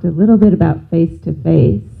 We talked a little bit about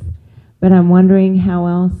face-to-face, but I'm wondering how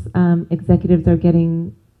else executives are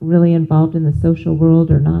getting really involved in the social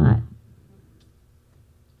world or not.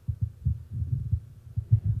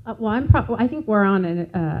 Well, I think we're on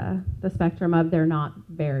the spectrum of they're not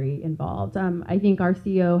very involved. I think our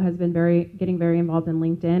CEO has been getting very involved in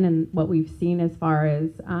LinkedIn, and what we've seen as far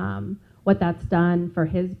as what that's done for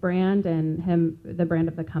his brand and the brand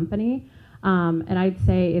of the company. And I'd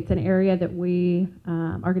say it's an area that we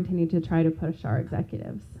are continuing to try to push our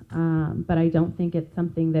executives. But I don't think it's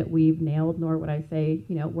something that we've nailed, nor would I say,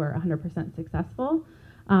 we're 100% successful.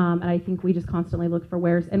 And I think we just constantly look for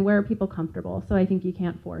where are people comfortable. So I think you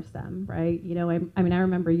can't force them, right? I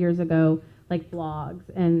remember years ago, blogs,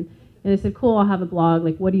 and they said, cool, I'll have a blog.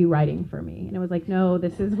 What are you writing for me? And it was no,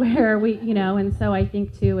 this is where we, and so I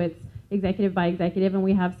think too, it's executive by executive, and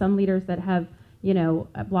we have some leaders that have,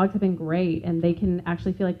 blogs have been great, and they can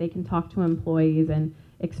actually feel like they can talk to employees and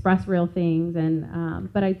express real things.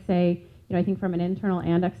 And but I'd say, I think from an internal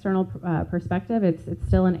and external perspective, it's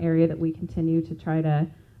still an area that we continue to try to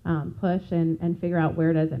push and figure out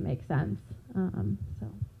where does it make sense.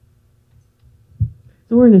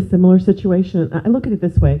 So we're in a similar situation. I look at it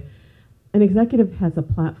this way. An executive has a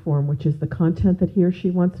platform, which is the content that he or she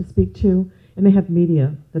wants to speak to, and they have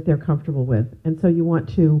media that they're comfortable with. And so you want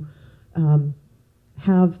to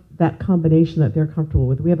have that combination that they're comfortable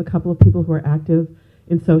with. We have a couple of people who are active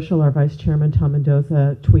in social. Our vice chairman, Tom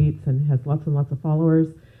Mendoza, tweets and has lots and lots of followers.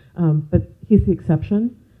 But he's the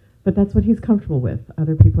exception. But that's what he's comfortable with.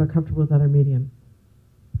 Other people are comfortable with other medium.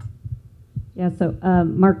 Yeah, so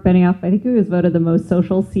Mark Benioff, I think he was voted the most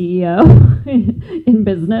social CEO in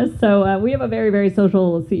business. So we have a very, very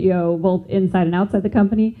social CEO, both inside and outside the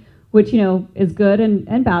company, which, is good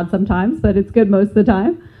and bad sometimes, but it's good most of the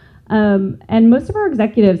time. And most of our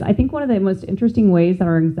executives, I think one of the most interesting ways that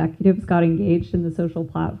our executives got engaged in the social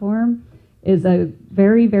platform is a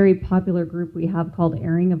very, very popular group we have called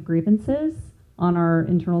Airing of Grievances on our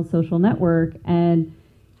internal social network. And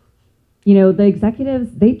you know, the executives,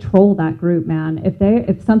 they troll that group, man.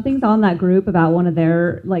 If something's on that group about one of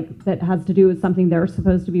their, like, that has to do with something they're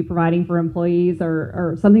supposed to be providing for employees,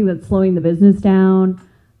 or something that's slowing the business down,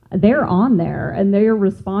 they're on there and they're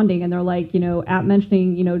responding, and they're like, you know, at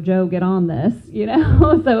mentioning, you know, Joe, get on this, you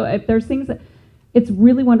know. So if there's things that, it's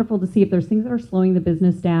really wonderful to see if there's things that are slowing the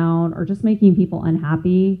business down or just making people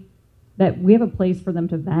unhappy, that we have a place for them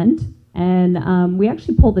to vent. And we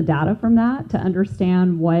actually pulled the data from that to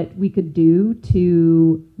understand what we could do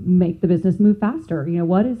to make the business move faster. You know,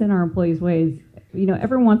 what is in our employees' ways? You know,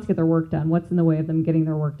 everyone wants to get their work done. What's in the way of them getting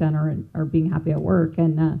their work done or being happy at work?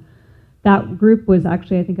 And that group was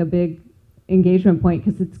actually, I think, a big engagement point,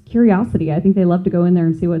 because it's curiosity. I think they love to go in there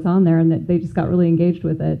and see what's on there, and that they just got really engaged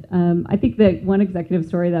with it. I think that one executive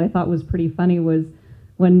story that I thought was pretty funny was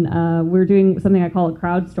when we're doing something I call a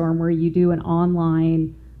crowd storm, where you do an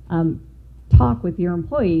online talk with your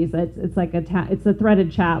employees. It's like it's a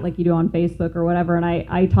threaded chat like you do on Facebook or whatever. And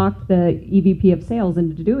I talked the EVP of sales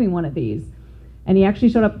into doing one of these, and he actually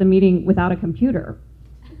showed up at the meeting without a computer.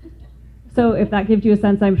 So if that gives you a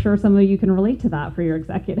sense, I'm sure some of you can relate to that for your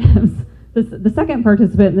executives. The second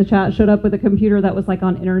participant in the chat showed up with a computer that was like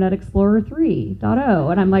on Internet Explorer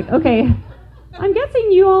 3.0, and I'm like, okay, I'm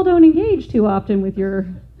guessing you all don't engage too often with your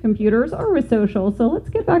computers or with social, so let's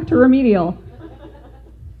get back to remedial.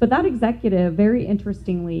 But that executive, very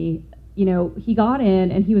interestingly, you know, he got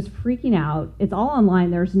in and he was freaking out. It's all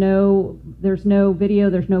online. There's no video.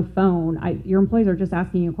 There's no phone. Your employees are just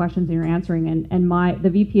asking you questions and you're answering. And the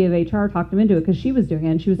VP of HR talked him into it, because she was doing it.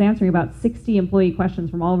 And she was answering about 60 employee questions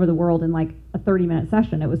from all over the world in like a 30-minute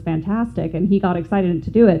session. It was fantastic. And he got excited to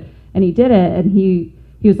do it. And he did it. And he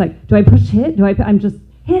was like, do I push hit? I'm just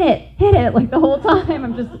hit it like the whole time.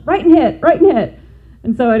 I'm just right and hit.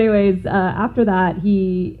 And so anyways, after that,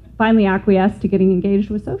 he finally acquiesced to getting engaged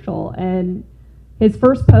with social. And his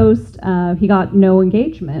first post, he got no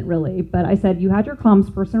engagement, really. But I said, you had your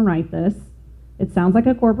comms person write this. It sounds like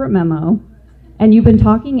a corporate memo. And you've been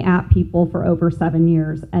talking at people for over 7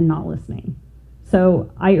 years and not listening.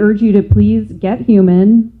 So I urge you to please get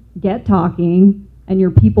human, get talking, and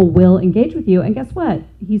your people will engage with you. And guess what?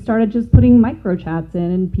 He started just putting micro chats in,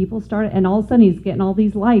 and people started, and all of a sudden he's getting all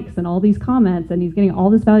these likes and all these comments, and he's getting all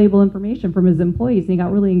this valuable information from his employees, and he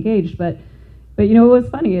got really engaged. But you know, it was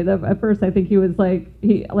funny. At first, I think he was like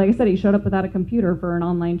I said, he showed up without a computer for an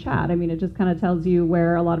online chat. I mean, it just kind of tells you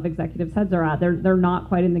where a lot of executives' heads are at. They're not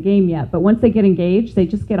quite in the game yet, but once they get engaged, they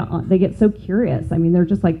just they get so curious. I mean, they're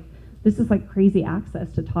just like, this is like crazy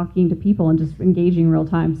access to talking to people and just engaging real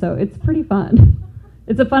time. So it's pretty fun.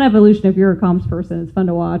 It's a fun evolution if you're a comms person. It's fun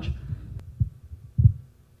to watch.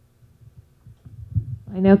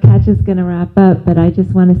 I know Katch is going to wrap up, but I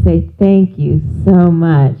just want to say thank you so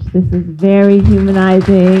much. This is very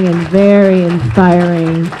humanizing and very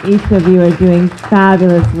inspiring. Each of you are doing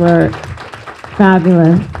fabulous work.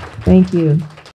 Fabulous. Thank you.